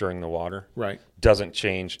down and stirring the water, right, doesn't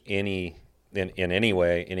change in any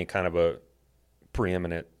way any kind of a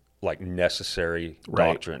preeminent like necessary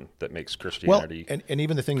doctrine that makes Christianity. Well, and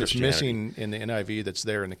even the thing that's missing in the NIV that's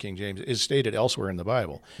there in the King James is stated elsewhere in the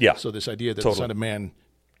Bible. Yeah. So this idea that the Son of Man,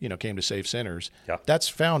 came to save sinners, that's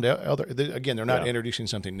found again, they're not introducing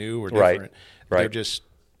something new or different. They're just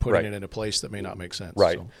putting it in a place that may not make sense.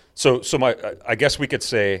 Right. So I guess we could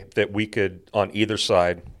say that we could, on either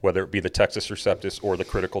side, whether it be the Textus Receptus or the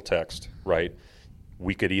critical text, right,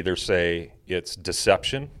 we could either say it's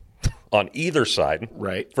deception on either side,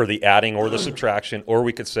 right, for the adding or the subtraction, or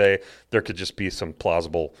we could say there could just be some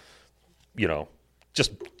plausible,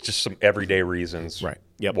 just some everyday reasons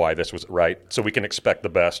why this was right. So we can expect the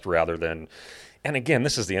best rather than, and again,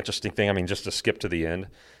 this is the interesting thing. I mean, just to skip to the end,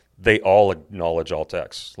 they all acknowledge all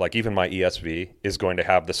texts. Like even my ESV is going to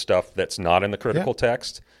have the stuff that's not in the critical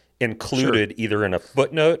text included either in a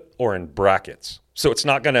footnote or in brackets. So it's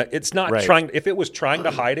not trying, if it was trying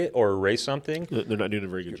to hide it or erase something, they're not doing a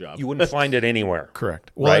very good job. You wouldn't find it anywhere.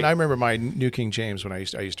 Correct. Well, and I remember my New King James when I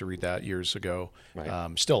used to read that years ago.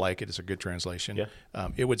 Right. Still like it. It's a good translation. Yeah.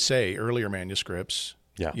 It would say earlier manuscripts,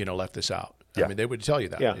 left this out. I mean, they would tell you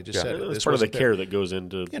that. Yeah. They just said it's part of the care that goes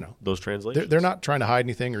into those translations. They're not trying to hide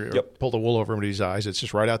anything or pull the wool over anybody's eyes. It's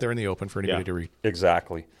just right out there in the open for anybody to read.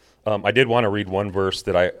 Exactly. I did want to read one verse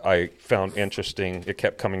that I found interesting. It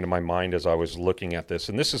kept coming to my mind as I was looking at this,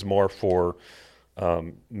 and this is more for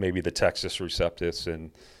maybe the Textus Receptus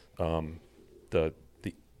and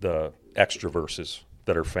the extra verses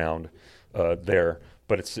that are found there.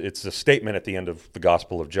 But it's a statement at the end of the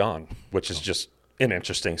Gospel of John, which is just an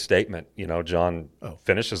interesting statement. John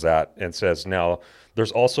finishes that and says, "Now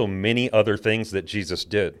there's also many other things that Jesus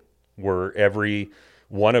did, were every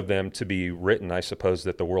one of them to be written, I suppose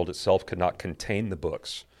that the world itself could not contain the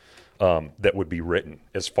books that would be written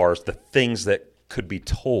as far as the things that could be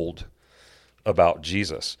told about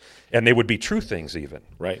Jesus. And they would be true things even.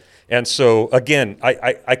 Right. And so, again,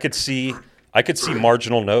 I could see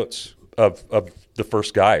marginal notes of the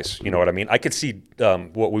first guys. You know what I mean? I could see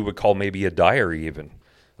what we would call maybe a diary even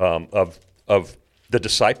of the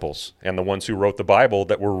disciples and the ones who wrote the Bible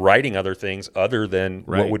that were writing other things other than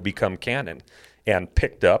what would become canon. And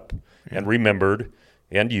picked up and remembered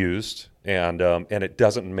and used, and it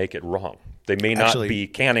doesn't make it wrong. They may not be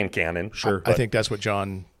canon. Sure. I think that's what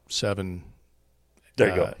John 7. There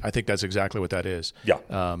you go. I think that's exactly what that is. Yeah.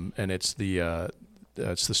 And it's the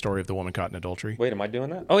story of the woman caught in adultery. Wait, am I doing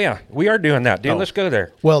that? Oh yeah, we are doing that, dude. Let's go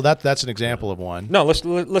there. Well, that's an example of one. No, let's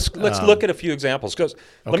look at a few examples. Because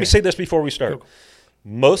let me say this before we start. Cool.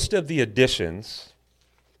 Most of the additions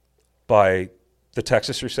by the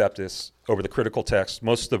Textus Receptus over the critical text,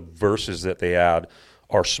 most of the verses that they add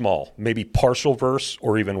are small, maybe partial verse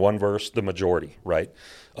or even one verse, the majority, right?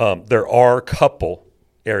 There are a couple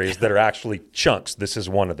areas that are actually chunks. This is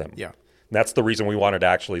one of them. Yeah. And that's the reason we wanted to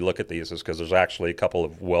actually look at these, is because there's actually a couple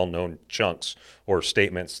of well-known chunks or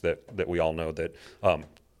statements that we all know that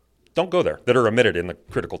don't go there, that are omitted in the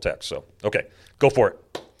critical text. So, okay, go for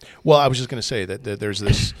it. Well, I was just going to say that there's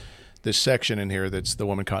this section in here that's the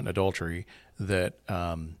woman caught in adultery that,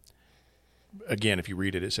 again, if you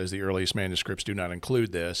read it, it says the earliest manuscripts do not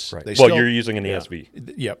include this. Right. You're using an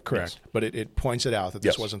ESV. Yep, correct. Yes. But it points it out that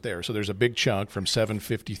this wasn't there. So there's a big chunk from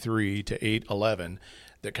 753 to 811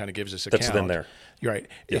 that kind of gives us a count. That's in there. You're right.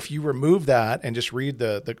 Yeah. If you remove that and just read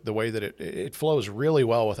the way that it flows really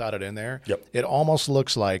well without it in there, it almost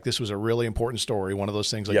looks like this was a really important story, one of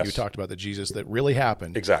those things like you talked about, the Jesus that really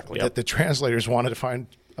happened. Exactly. That the translators wanted to find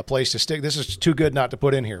a place to stick. This is too good not to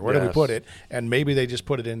put in here. Where do we put it? And maybe they just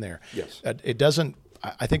put it in there. Yes. It doesn't.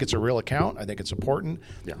 I think it's a real account. I think it's important.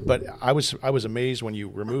 Yeah. But I was amazed when you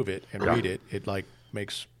remove it and read it. It like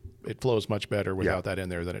it flows much better without that in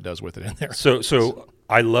there than it does with it in there. So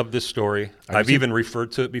I love this story. I've even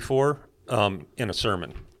referred to it before in a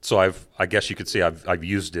sermon. So I guess you could say I've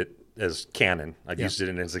used it as canon. I've used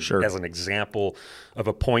it as an example of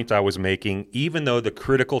a point I was making, even though the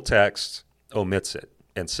critical text omits it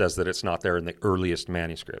and says that it's not there in the earliest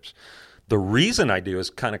manuscripts. The reason I do is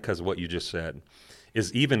kind of because of what you just said,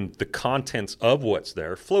 is even the contents of what's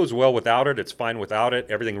there flows well without it. It's fine without it.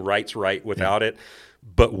 Everything writes right without it.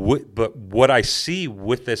 But what I see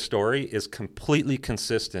with this story is completely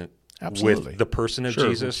consistent with the person of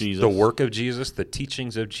Jesus, the work of Jesus, the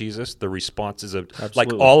teachings of Jesus, the responses of,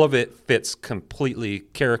 like all of it fits completely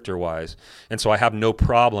character-wise. And so I have no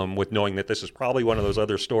problem with knowing that this is probably one of those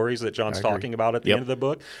other stories that John's talking about at the end of the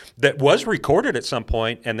book that was recorded at some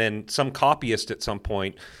point, and then some copyist at some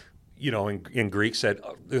point, in Greek said,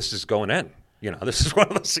 oh, this is going in. This is one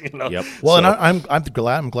of those, Well, and I'm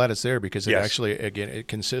glad it's there because it actually, again, it's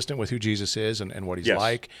consistent with who Jesus is and what he's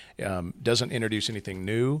like. Doesn't introduce anything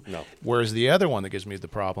new. No. Whereas the other one that gives me the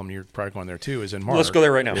problem, you're probably going there too, is in Mark. Let's go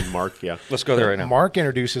there right now. In Mark, Let's go there right now. Mark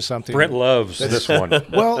introduces something. Brent loves this one.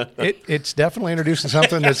 Well, it's definitely introducing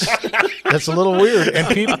something that's a little weird, and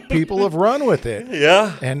people have run with it.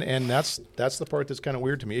 Yeah. And that's the part that's kind of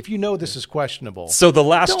weird to me. If you know this is questionable, so the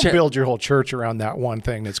last don't build your whole church around that one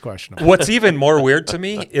thing that's questionable. What's even more weird to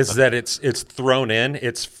me is that it's thrown in.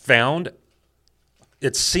 It's found.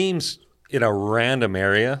 It seems in a random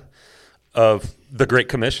area of the Great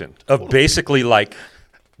Commission, of basically like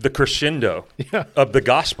the crescendo of the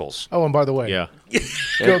Gospels. Oh, and by the way,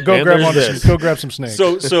 go grab some snakes.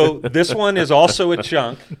 So this one is also a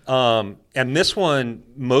chunk, and this one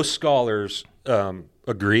most scholars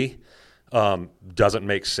agree doesn't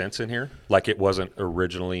make sense in here, like it wasn't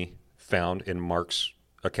originally found in Mark's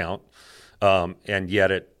account. And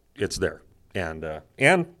yet it's there, and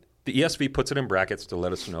the ESV puts it in brackets to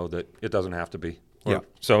let us know that it doesn't have to be.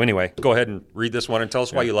 So anyway, go ahead and read this one and tell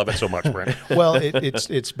us why you love it so much, Brent. Well,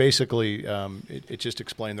 it's basically it just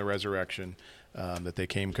explained the resurrection, that they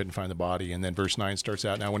couldn't find the body, and then verse 9 starts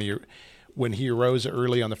out. Now when he arose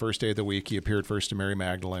early on the first day of the week, he appeared first to Mary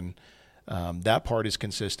Magdalene. That part is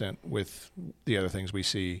consistent with the other things we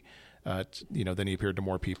see. Then he appeared to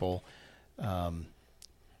more people.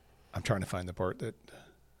 I'm trying to find the part that.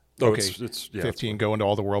 Okay, it's 15. Go into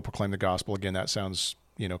all the world, proclaim the gospel. Again, that sounds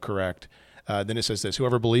correct. Then it says this: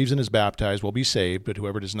 whoever believes and is baptized will be saved, but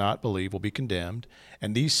whoever does not believe will be condemned.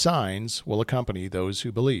 And these signs will accompany those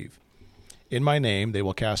who believe. In my name they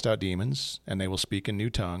will cast out demons, and they will speak in new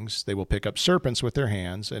tongues. They will pick up serpents with their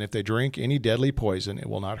hands, and if they drink any deadly poison, it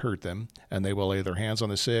will not hurt them. And they will lay their hands on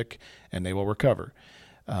the sick, and they will recover.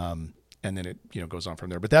 And then it goes on from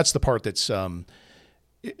there. But that's the part that's.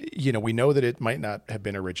 We know that it might not have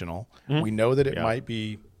been original. We know that it might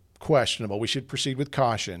be questionable. We should proceed with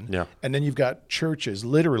caution. Yeah. And then you've got churches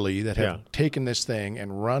literally that have taken this thing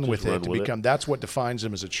and run with it to become. That's what defines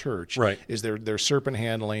them as a church. Right. Is their serpent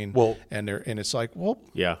handling. Well, and it's like, well,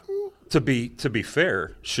 yeah. To be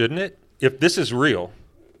fair, shouldn't it? If this is real,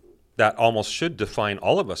 that almost should define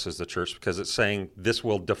all of us as the church, because it's saying this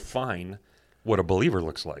will define what a believer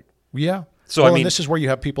looks like. Yeah. So and this is where you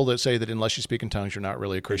have people that say that unless you speak in tongues, you're not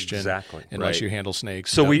really a Christian. Exactly. Unless you handle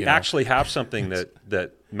snakes. So we actually have something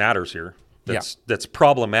that matters here. That's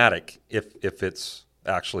problematic if it's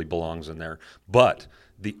actually belongs in there. But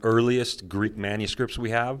the earliest Greek manuscripts we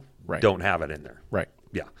have don't have it in there. Right.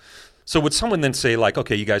 Yeah. So would someone then say, like,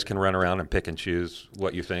 okay, you guys can run around and pick and choose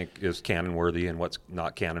what you think is canon worthy and what's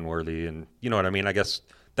not canon worthy, and you know what I mean? I guess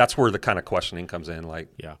that's where the kind of questioning comes in,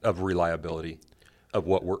 of reliability of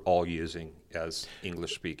what we're all using as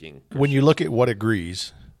English-speaking Christians. When you look at what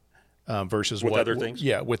agrees versus with other things?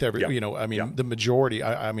 Yeah, with every, the majority,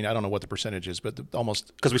 I mean, I don't know what the percentage is, but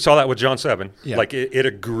almost. Because we saw that with John 7. Yeah. Like it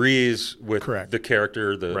agrees with the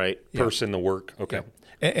character, the person, the work. Okay. Yeah.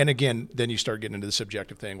 And again, then you start getting into the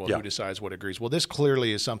subjective thing. Well, who decides what agrees? Well, this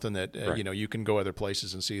clearly is something that, you can go other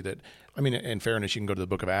places and see that. I mean, in fairness, you can go to the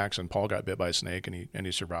book of Acts, and Paul got bit by a snake, and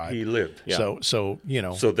he survived. He lived. Yeah. So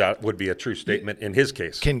that would be a true statement in his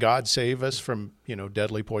case. Can God save us from,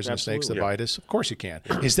 deadly poisonous snakes that bite us? Of course he can.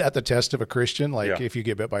 Is that the test of a Christian? Like, if you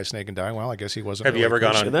get bit by a snake and die, well, I guess he wasn't. Have you ever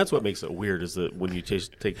gone on? And that's what makes it weird, is that when you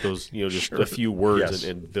take those, just a few words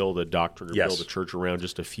and build a doctrine or build a church around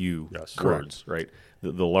just a few words, right?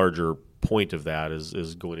 The larger point of that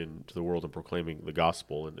is going into the world and proclaiming the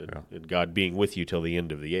gospel and God being with you till the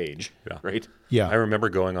end of the age. Yeah. Right? Yeah. I remember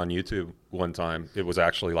going on YouTube one time. It was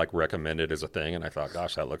actually like recommended as a thing, and I thought,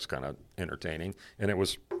 gosh, that looks kind of entertaining. And it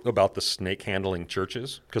was about the snake handling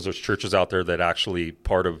churches, because there's churches out there that actually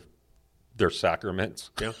part of their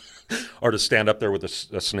sacraments are to stand up there with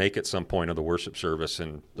a snake at some point of the worship service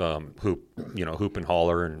and hoop and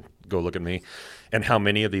holler and go look at me. And how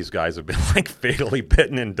many of these guys have been like fatally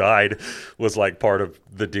bitten and died was like part of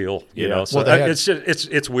the deal, you know. So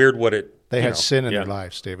it's weird what it. They had sin in their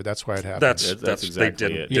lives, David. That's why it happened. That's exactly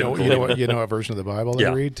they it. You know what version of the Bible they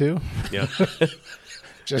read too? Yeah.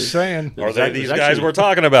 Just saying. Are they these guys we're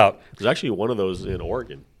talking about? There's actually one of those in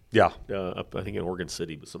Oregon. Yeah. Up, I think in Oregon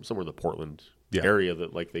City, but somewhere in the Portland area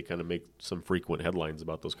that like they kind of make some frequent headlines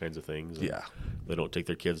about those kinds of things. And they don't take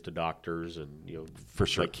their kids to doctors, and for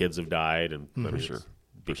sure, like kids have died, and I mean,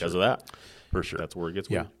 because of that, for sure, that's where it gets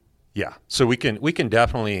weird. Yeah. So we can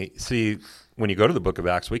definitely see when you go to the Book of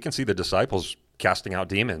Acts, we can see the disciples casting out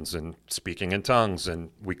demons and speaking in tongues, and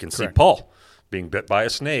we can see Paul being bit by a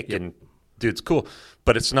snake, and dude's cool,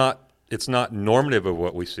 but it's not normative of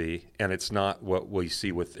what we see, and it's not what we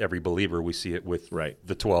see with every believer. We see it with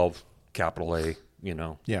the 12, capital A,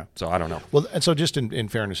 Yeah. So I don't know. Well, and so just in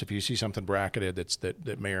fairness, if you see something bracketed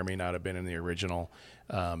that may or may not have been in the original,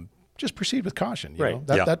 just proceed with caution. You know?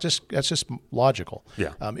 That's just logical.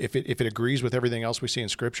 Yeah. If it agrees with everything else we see in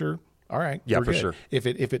Scripture, all right. Yeah, we're for good. sure. If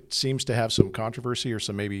it seems to have some controversy or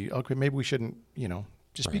some maybe we shouldn't,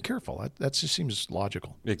 just be careful. That just seems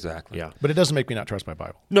logical. Exactly. Yeah. But it doesn't make me not trust my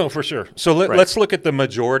Bible. No, for sure. So let's look at the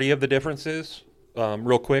majority of the differences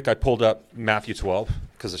real quick. I pulled up Matthew 12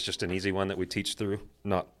 because it's just an easy one that we teach through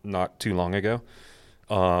not too long ago.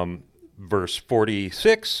 Verse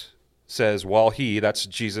 46 says, while he, that's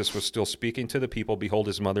Jesus, was still speaking to the people, behold,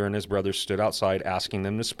 his mother and his brothers stood outside asking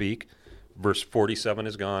them to speak. Verse 47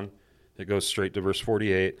 is gone. It goes straight to verse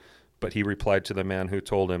 48. But he replied to the man who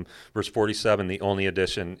told him. Verse 47, the only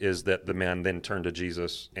addition is that the man then turned to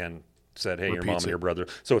Jesus and said, hey, your mom and your brother.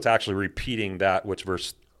 So it's actually repeating that, which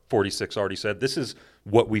verse 46 already said. This is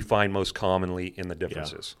what we find most commonly in the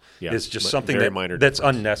differences. Yeah. It's just something that's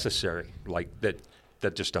unnecessary, like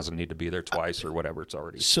that just doesn't need to be there twice or whatever. It's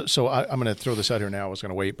already. So I'm going to throw this out here now. I was going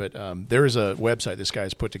to wait, but there is a website this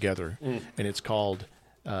guy's put together, and it's called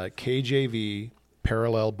KJV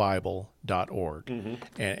parallelbible.org.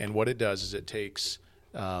 And what it does is it takes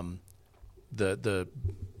the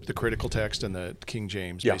critical text and the King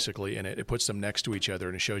James basically, and it puts them next to each other,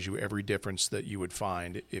 and it shows you every difference that you would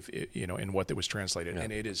find if in what that was translated.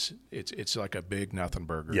 And it's like a big nothing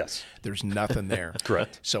burger. Yes, there's nothing there.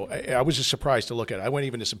 Correct. So I was just surprised to look at it. I went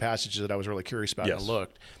even to some passages that I was really curious about, and I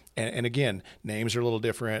looked. And again, names are a little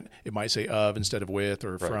different. It might say of instead of with,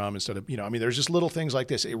 or from instead of, there's just little things like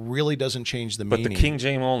this. It really doesn't change the meaning. But the King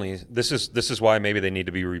James Only, this is why maybe they need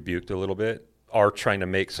to be rebuked a little bit, are trying to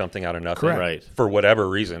make something out of nothing. Correct. Right. For whatever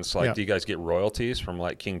reasons. Like, do you guys get royalties from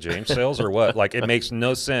like King James sales or what? Like, it makes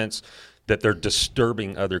no sense that they're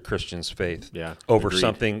disturbing other Christians' faith over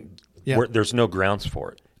something where there's no grounds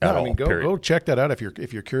for it at all. Go check that out if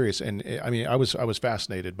you're curious. And I was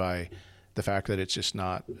fascinated by the fact that it's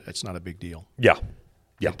not a big deal. Yeah.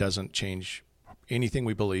 It doesn't change anything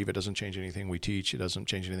we believe. It doesn't change anything we teach. It doesn't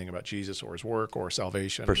change anything about Jesus or his work or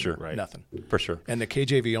salvation. For sure. Right. Nothing. For sure. And the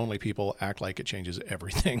KJV only people act like it changes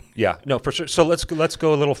everything. Yeah. No, for sure. So let's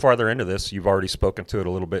go a little farther into this. You've already spoken to it a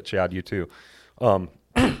little bit, Chad, you too.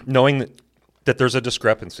 Knowing that there's a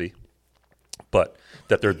discrepancy, but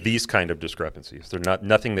that there are these kind of discrepancies. They're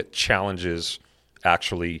nothing that challenges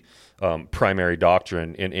actually primary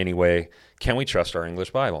doctrine in any way. Can we trust our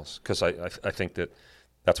English Bibles? Because I think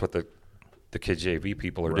that's what the KJV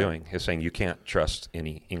people are doing, is saying you can't trust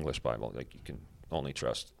any English Bible. Like, you can only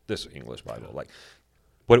trust this English Bible. Like,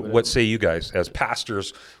 what say you guys as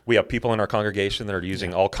pastors? We have people in our congregation that are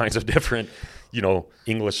using all kinds of different,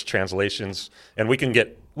 English translations, and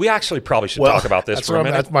we actually probably should talk about this for a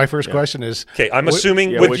minute. That's my first question is, okay, I'm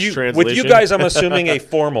assuming with you guys, I'm assuming a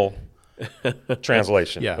formal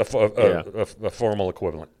translation, a formal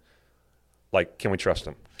equivalent. Like, can we trust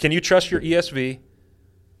them? Can you trust your ESV,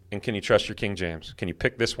 and can you trust your King James? Can you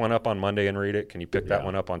pick this one up on Monday and read it? Can you pick that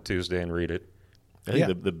one up on Tuesday and read it? I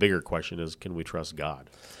think the bigger question is, can we trust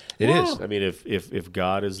God? It is. I mean, if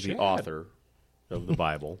God is the author of the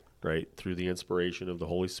Bible, right, through the inspiration of the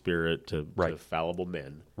Holy Spirit to fallible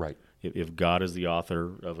men, right? If God is the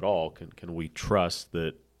author of it all, can we trust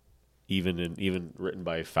that even written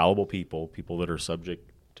by fallible people that are subject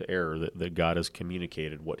to error, that God has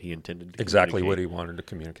communicated what He intended to exactly what He wanted to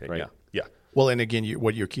communicate? Right? Yeah. Well, and again,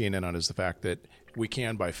 what you're keying in on is the fact that we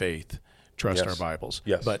can, by faith, trust Yes. our Bibles.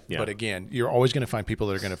 Yes. But again, you're always going to find people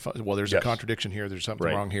that are going to there's a contradiction here, there's something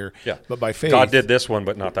wrong here. Yeah. But by faith, God did this one,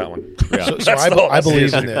 but not that one. Yeah. So I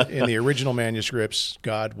believe in the original manuscripts,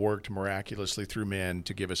 God worked miraculously through men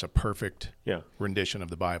to give us a perfect rendition of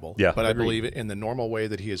the Bible. Yeah. But I believe in the normal way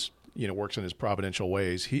that He is, works in His providential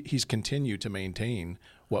ways. He's continued to maintain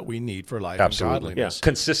what we need for life and godliness.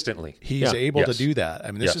 Consistently. He's able to Yes. do that.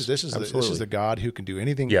 I mean, this is the God who can do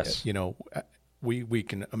anything. Yes. We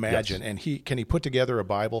can imagine, and can he put together a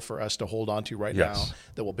Bible for us to hold on to right now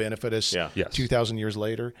that will benefit us 2,000 years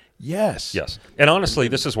later? Yes. Yes. And honestly,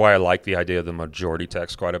 this is why I like the idea of the majority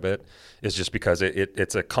text quite a bit, is just because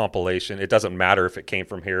it's a compilation. It doesn't matter if it came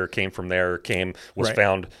from here, came from there, was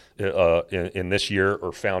found in this year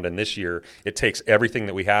or found in this year. It takes everything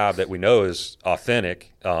that we have that we know is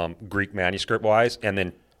authentic, Greek manuscript wise, and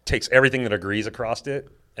then takes everything that agrees across it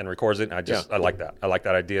and records it. And I like that. I like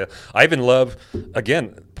that idea. I even love,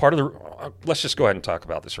 again, let's just go ahead and talk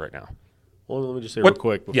about this right now. Well, let me just say real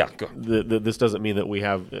quick. Yeah, go. This doesn't mean that we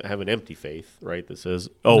have an empty faith, right? That says,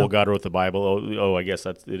 well, God wrote the Bible. Oh, I guess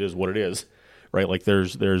it is what it is, right? Like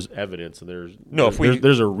there's evidence and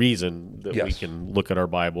there's a reason that we can look at our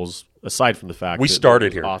Bibles aside from the fact we that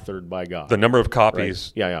started here, authored by God. The number of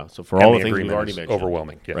copies, right? So for all the things we've already mentioned,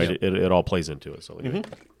 overwhelming, yes. right? It all plays into it. So anyway,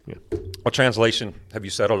 What translation have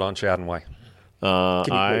you settled on, Chad, and why?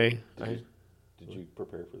 Did you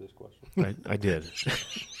prepare for this question? I did.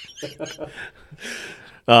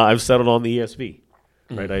 I've settled on the ESV.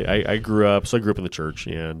 Right, I grew up in the church,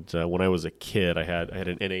 and when I was a kid, I had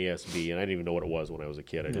an NASB, and I didn't even know what it was when I was a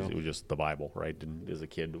kid. It was just the Bible, right? And as a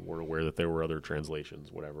kid, weren't aware that there were other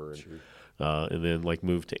translations, whatever. And then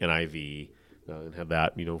moved to NIV and had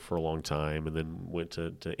that, for a long time, and then went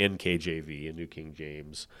to NKJV, a New King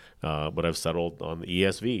James. But I've settled on the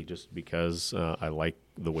ESV just because I like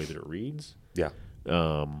the way that it reads. Yeah.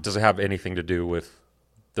 Does it have anything to do with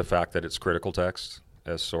the fact that it's critical text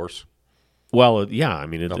as source? Well, yeah. I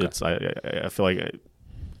mean, it's. I feel like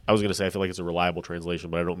I was going to say I feel like it's a reliable translation,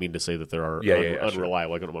 but I don't mean to say that there are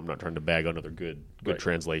unreliable. Sure. I'm not trying to bag on other good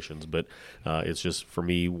translations, but it's just for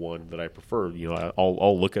me one that I prefer.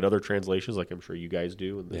 I'll look at other translations like I'm sure you guys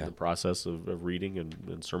do in the process of reading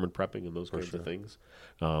and sermon prepping and those kinds of things.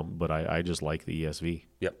 But I just like the ESV.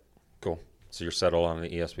 Yep. Cool. So you're settled on the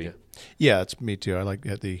ESV? Yeah, it's me too. I like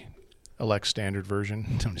the Elect Standard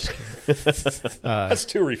Version. I'm just kidding. That's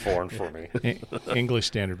too reformed for me. English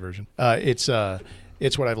Standard Version. It's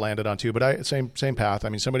what I've landed on too. But same path. I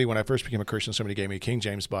mean, when I first became a Christian, somebody gave me a King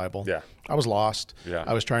James Bible. Yeah. I was lost. Yeah.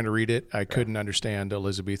 I was trying to read it. I couldn't understand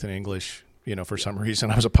Elizabethan English. For some reason,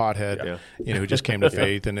 I was a pothead. Who just came to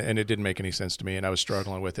faith, and it didn't make any sense to me, and I was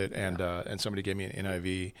struggling with it. And somebody gave me an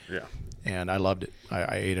NIV. Yeah. And I loved it.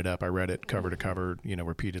 I ate it up. I read it cover to cover,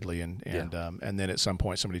 repeatedly. And then at some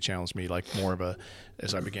point somebody challenged me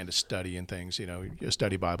as I began to study and things, a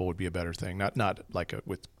study Bible would be a better thing. Not like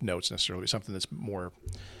with notes necessarily, something that's more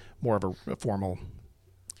of a formal,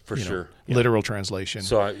 for sure, literal translation.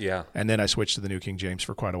 So and then I switched to the New King James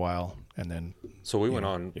for quite a while, and then. So we went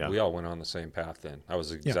on. We all went on the same path. Then I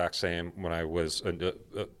was the exact same when I was.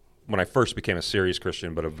 When I first became a serious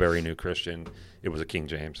Christian, but a very new Christian, it was a King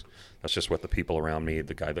James. That's just what the people around me,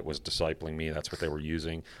 the guy that was discipling me, that's what they were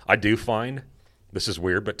using. I do find, this is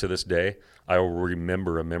weird, but to this day, I will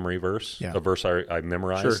remember a memory verse, a verse I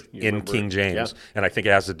memorized in King James. And I think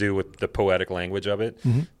it has to do with the poetic language of it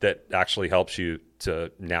that actually helps you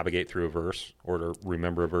to navigate through a verse or to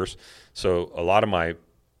remember a verse. So a lot of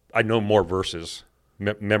I know more verses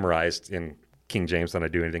memorized in King James than I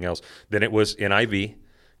do anything else. Then it was NIV,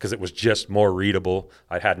 because it was just more readable.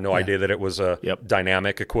 I had no idea that it was a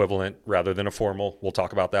dynamic equivalent rather than a formal. We'll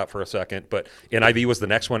talk about that for a second. But NIV was the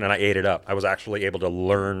next one, and I ate it up. I was actually able to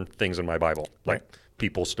learn things in my Bible, like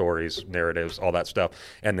people stories, narratives, all that stuff,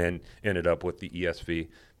 and then ended up with the ESV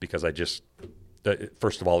because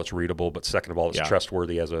first of all, it's readable, but second of all, it's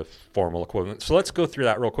trustworthy as a formal equivalent. So let's go through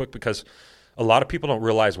that real quick because a lot of people don't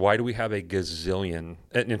realize, why do we have a gazillion?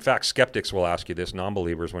 And in fact, skeptics will ask you this,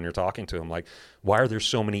 non-believers, when you're talking to them, like, why are there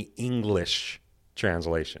so many English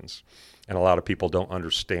translations? And a lot of people don't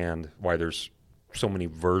understand why there's so many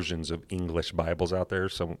versions of English Bibles out there.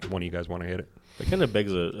 So one of you guys want to hit it? It kind of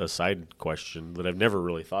begs a side question that I've never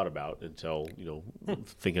really thought about until,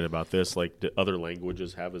 thinking about this. Like, do other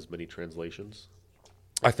languages have as many translations?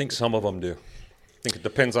 I think some of them do. I think it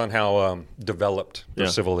depends on how developed their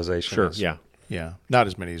civilization is. Yeah. Yeah, not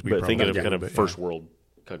as many as we. But thinking of do, kind of first world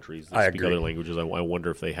countries I that speak agree. other languages. I wonder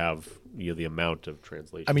if they have the amount of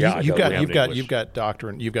translation. I mean, Yeah, you've got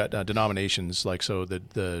doctrine, you've got denominations like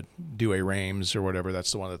the Douay Rheims or whatever.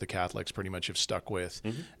 That's the one that the Catholics pretty much have stuck with,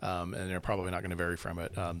 and they're probably not going to vary from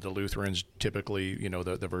it. The Lutherans typically,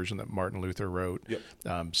 the version that Martin Luther wrote,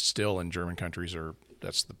 still in German countries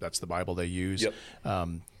that's the Bible they use. Yep.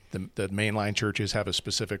 The mainline churches have a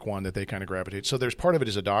specific one that they kind of gravitate. So there's part of it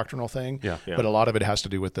is a doctrinal thing, Yeah. but a lot of it has to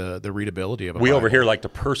do with the readability of a We Bible. over here like to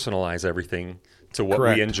personalize everything to what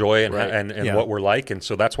Correct. we enjoy and Right. and what we're like, and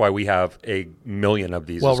so that's why we have a million of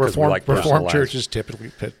these. Well, is 'cause we Reformed like personalized. churches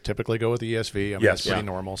typically go with the ESV. I mean, Yes. that's pretty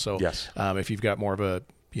normal. So Yes. if you've got more of a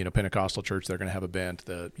Pentecostal church, they're going to have a bent.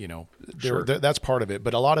 Sure. That's part of it.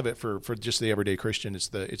 But a lot of it for just the everyday Christian, it's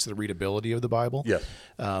the readability of the Bible. Yes.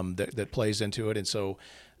 That plays into it, and so.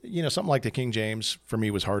 Something like the King James for me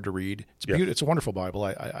was hard to read. It's Yeah. beautiful. It's a wonderful Bible.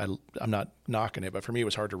 I'm not knocking it, but for me it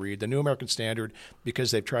was hard to read. The New American Standard, because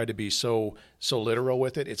they've tried to be so literal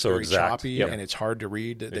with it, it's So very exact. choppy Yep. and it's hard to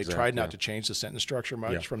read. They Exact, tried not yeah. to change the sentence structure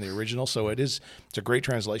much Yeah. from the original, so it's a great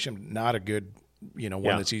translation, not a good one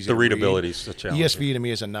that's easy The to readability read. is a challenge. ESV to me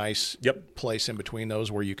is a nice Yep. place in between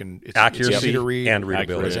those where you can it's Accuracy easy to read and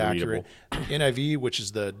readability. It's Accurate accurate. and NIV, which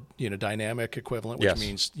is the dynamic equivalent, which Yes.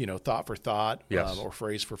 means thought for thought Yes. or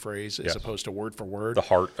phrase for phrase, as Yes. opposed to word for word. The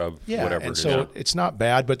heart of whatever. and it so is. it's not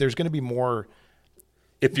bad, but there's going to be more.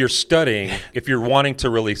 If you're studying, if you're wanting to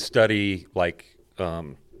really study, like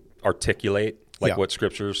articulate, like Yeah. what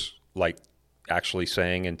scriptures like actually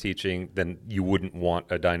saying and teaching, then you wouldn't want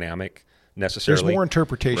a dynamic necessarily. There's more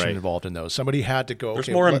interpretation Right. involved in those. Somebody had to go. There's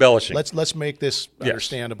okay, more embellishing. Let's make this Yes.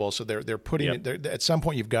 understandable. So they're putting Yep. it. At some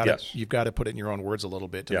point, you've got Yes. to put it in your own words a little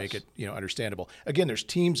bit to Yes. make it understandable. Again, there's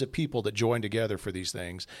teams of people that join together for these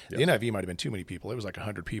things. The NIV might have been too many people. It was like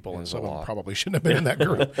 100 people, and some of them probably shouldn't have been in that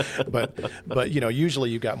group. but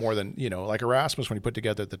usually you've got more than like Erasmus when he put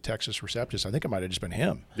together the Textus Receptus. I think it might have just been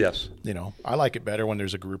him. Yes. I like it better when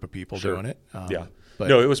there's a group of people doing it. Yeah. But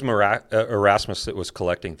No, it was Erasmus that was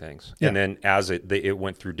collecting things. Yeah. And then as it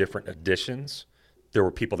went through different editions, there were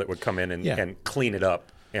people that would come in and clean it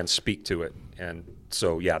up and speak to it. And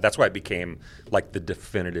so, that's why it became like the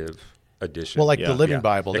definitive edition. Well, like the Living Yeah.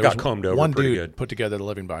 Bible, It there got was combed over one pretty dude good. put together the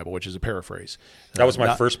Living Bible, which is a paraphrase. That was my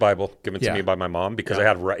Not- first Bible given to Yeah. me by my mom because it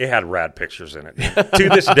had rad pictures in it. To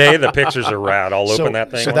this day, the pictures are rad. I'll open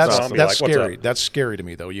that thing. So once that's on and be that's like, "What's scary. up?" That's scary to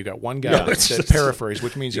me, though. You got one guy Yeah, that it's said just- paraphrase,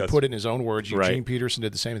 which means he Yes. put it in his own words. Eugene Right. Peterson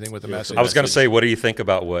did the same thing with the message. I was going to say, what do you think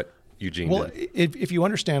about what Eugene well, did? if you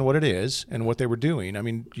understand what it is and what they were doing, I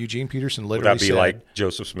mean, Eugene Peterson Would literally that be said like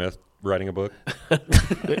Joseph Smith writing a book?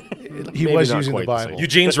 he Maybe was not using the quite the same. Bible.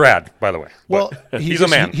 Eugene's rad, by the way. Well, But he's a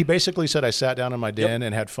man. He basically said, "I sat down in my den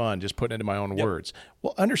and had fun, just putting it into my own words."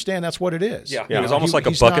 Well, understand that's what it is. Yeah. You It was know, almost like a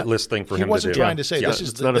he's bucket list thing for him He to wasn't do. trying Yeah. to say Yeah. this is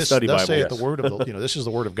It's not a study thus Bible. saith Yes. the word of the this is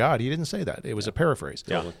the word of God. He didn't say that. It was a paraphrase.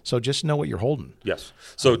 Yeah. So just know what you're holding. Yes.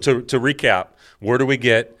 So to recap, where do we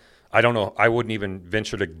get? I don't know. I wouldn't even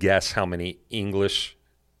venture to guess how many English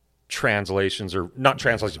translations or not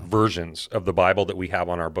translations, versions of the Bible that we have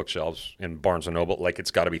on our bookshelves in Barnes and Noble. Like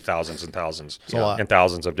it's got to be thousands and thousands a lot. and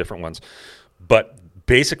thousands of different ones. But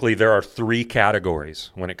basically, there are three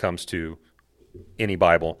categories when it comes to any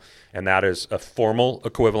Bible, and that is a formal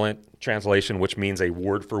equivalent translation, which means a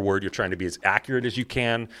word for word. You're trying to be as accurate as you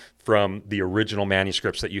can from the original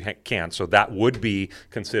manuscripts that you can. So that would be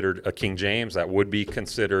considered a King James. That would be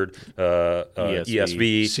considered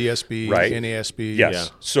ESV, CSB, right? NASB.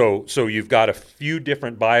 Yes. So you've got a few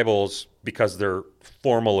different Bibles because they're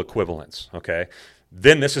formal equivalents, okay?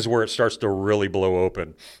 Then this is where it starts to really blow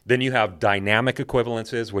open. Then you have dynamic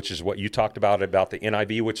equivalences, which is what you talked about the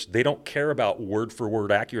NIV, which they don't care about word-for-word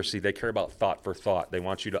accuracy. They care about thought for thought. They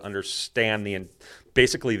want you to understand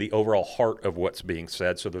basically the overall heart of what's being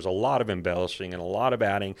said. So there's a lot of embellishing and a lot of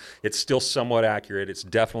adding. It's still somewhat accurate. It's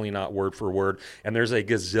definitely not word for word. And there's a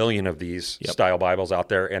gazillion of these style Bibles out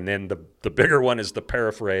there. And then the bigger one is the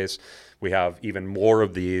paraphrase. We have even more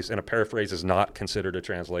of these, and a paraphrase is not considered a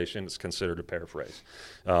translation. It's considered a paraphrase.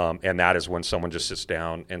 And that is when someone just sits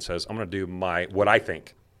down and says, I'm going to do what I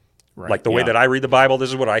think. Right. Like the way that I read the Bible, this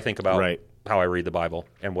is what I think about Right. how I read the Bible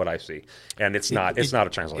and what I see. And it's not a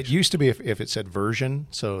It translation. used to be if it said version,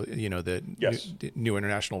 so the Yes. New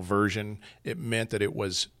International Version, it meant that it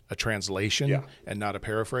was a translation and not a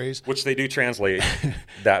paraphrase. Which they do translate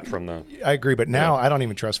that from the... I agree, but now I don't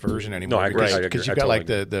even trust version anymore. No, I agree. Because you've got like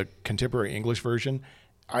the contemporary English version.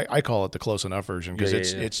 I call it the close enough version because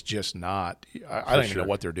it's just not. I don't even know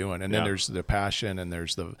what they're doing. And then there's the passion and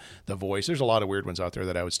there's the voice. There's a lot of weird ones out there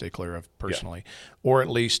that I would stay clear of personally, or at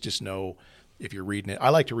least just know if you're reading it. I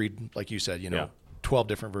like to read, like you said, 12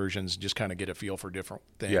 different versions, just kind of get a feel for different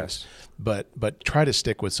things. Yes. But try to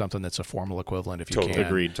stick with something that's a formal equivalent if you can.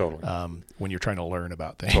 Agreed. Totally. When you're trying to learn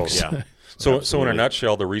about things. Totally. Yeah. So in a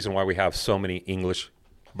nutshell, the reason why we have so many English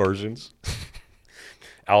versions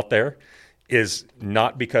out there is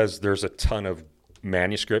not because there's a ton of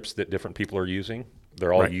manuscripts that different people are using.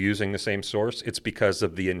 They're all using the same source. It's because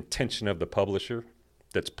of the intention of the publisher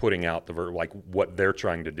that's putting out like what they're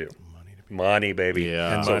trying to do. Money, baby.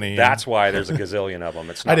 Yeah. And so money. That's why there's a gazillion of them.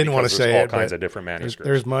 It's not I didn't want to say all it, kinds but of different manuscripts.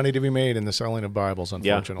 There's money to be made in the selling of Bibles,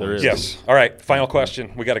 unfortunately. there is. Yes. All right. Final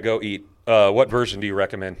question. We got to go eat. What version do you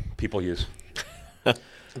recommend people use?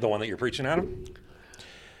 The one that you're preaching at them?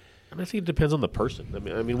 I think it depends on the person.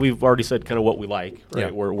 I mean, we've already said kind of what we like, right?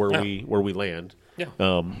 Yeah. Where we land. Yeah.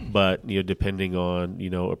 But depending on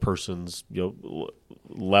a person's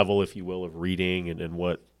level, if you will, of reading and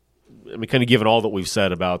what. I mean, kind of given all that we've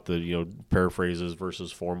said about the paraphrases versus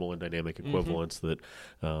formal and dynamic equivalents, that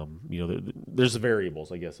there's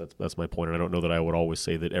variables. I guess that's my point. And I don't know that I would always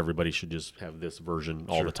say that everybody should just have this version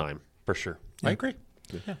all the time. For sure. Yeah. I agree.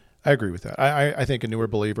 Yeah. I agree with that. I think a newer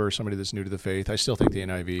believer, somebody that's new to the faith, I still think the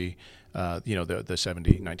NIV, the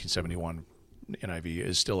 1971 NIV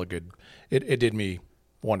is still a good. It did me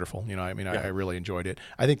wonderful. I really enjoyed it.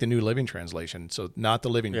 I think the New Living Translation, so not the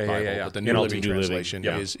Living Bible, but the New Living Translation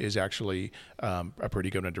is actually a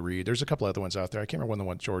pretty good one to read. There's a couple other ones out there. I can't remember the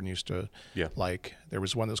one Jordan used to like. There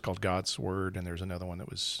was one that was called God's Word, and there's another one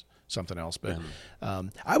that was something else. But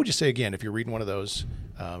I would just say, again, if you're reading one of those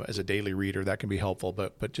as a daily reader, that can be helpful.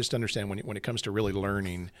 But just understand when it comes to really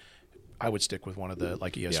learning, I would stick with one of the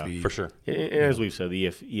like ESV. Yeah, for sure. As we've said, the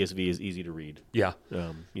ESV is easy to read. Yeah.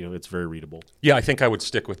 It's very readable. Yeah, I think I would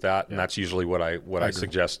stick with that, and that's usually what I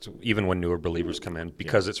suggest, even when newer believers come in,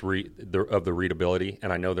 because it's of the readability,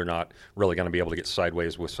 and I know they're not really going to be able to get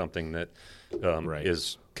sideways with something that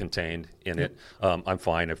is contained in it. I'm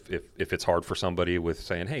fine if it's hard for somebody with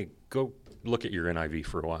saying, hey, go look at your NIV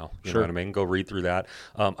for a while. You know what I mean? Go read through that.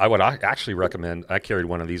 I would actually recommend, I carried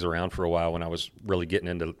one of these around for a while when I was really getting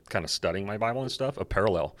into kind of studying my Bible and stuff, a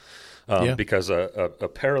parallel. Because a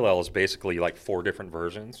parallel is basically like 4 different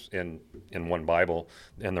versions in one Bible,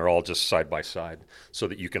 and they're all just side by side, so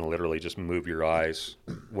that you can literally just move your eyes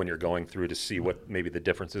when you're going through to see what maybe the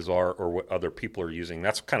differences are or what other people are using.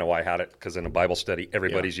 That's kind of why I had it, because in a Bible study,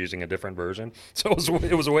 everybody's using a different version. So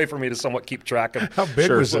it was a way for me to somewhat keep track of how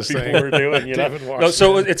big was this what thing? people were doing. No,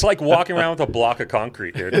 so it's like walking around with a block of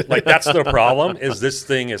concrete, dude. Like, that's the problem. Is this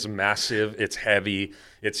thing is massive? It's heavy.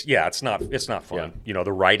 It's not fun. Yeah.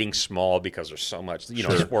 The writing's small because there's so much.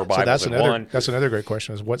 There's 4 Bibles in one. That's another great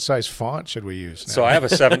question: is what size font should we use now? So I have a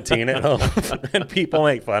 17 at home, and people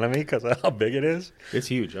make fun of me because of how big it is. It's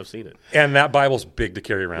huge. I've seen it. And that Bible's big to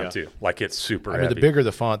carry around too. Like, it's super heavy. The bigger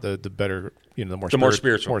the font, the better. The more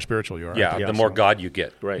spiritual you are. Yeah, the more God you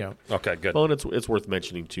get. Right. Yeah. Okay, good. Well, and it's worth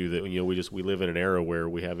mentioning too that we live in an era where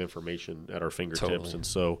we have information at our fingertips, and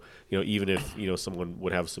so even if someone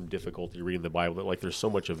would have some difficulty reading the Bible, like, there's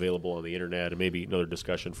so much available on the internet, and maybe another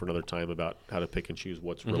discussion for another time about how to pick and choose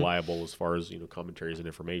what's reliable as far as commentaries and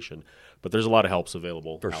information. But there's a lot of helps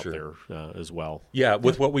available out there as well. Yeah,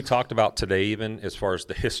 with what we talked about today, even as far as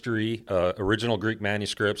the history, original Greek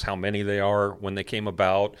manuscripts, how many they are, when they came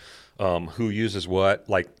about. Who uses what,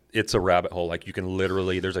 like, it's a rabbit hole. Like, you can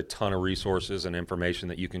literally, there's a ton of resources and information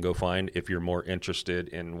that you can go find if you're more interested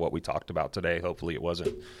in what we talked about today. Hopefully it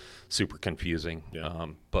wasn't super confusing. Yeah.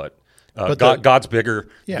 But God's bigger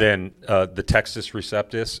than the Textus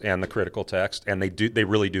Receptus and the critical text, and they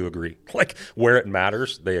really do agree. Like, where it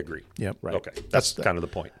matters, they agree. Yep. Right. Okay. That's kind of the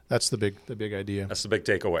point. That's the big idea. That's the big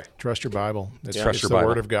takeaway. Trust your Bible. Trust your the Bible.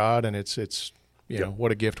 Word of God, and it's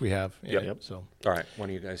what a gift we have. Yep. So, all right, one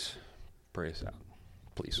of you guys pray us out,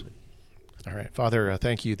 please. All right, Father,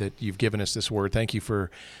 thank you that you've given us this word. Thank you for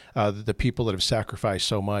the people that have sacrificed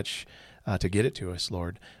so much to get it to us,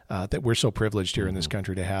 Lord, that we're so privileged here in this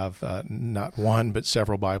country to have not one but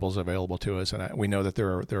several Bibles available to us. And we know that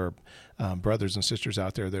there are brothers and sisters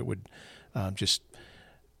out there that would just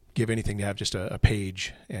give anything to have just a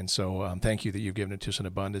page. And so thank you that you've given it to us in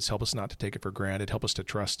abundance. Help us not to take it for granted. Help us to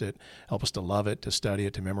trust it. Help us to love it, to study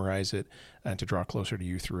it, to memorize it, and to draw closer to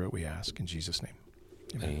you through it, we ask. In Jesus' name.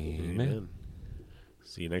 Amen.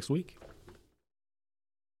 See you next week.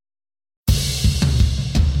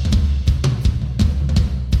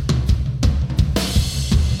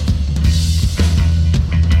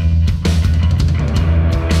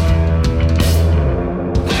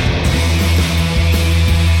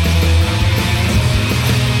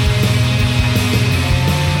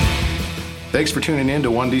 Thanks for tuning in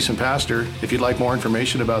to One Decent Pastor. If you'd like more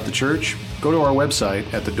information about the church, go to our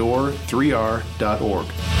website at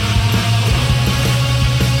thedoor3r.org.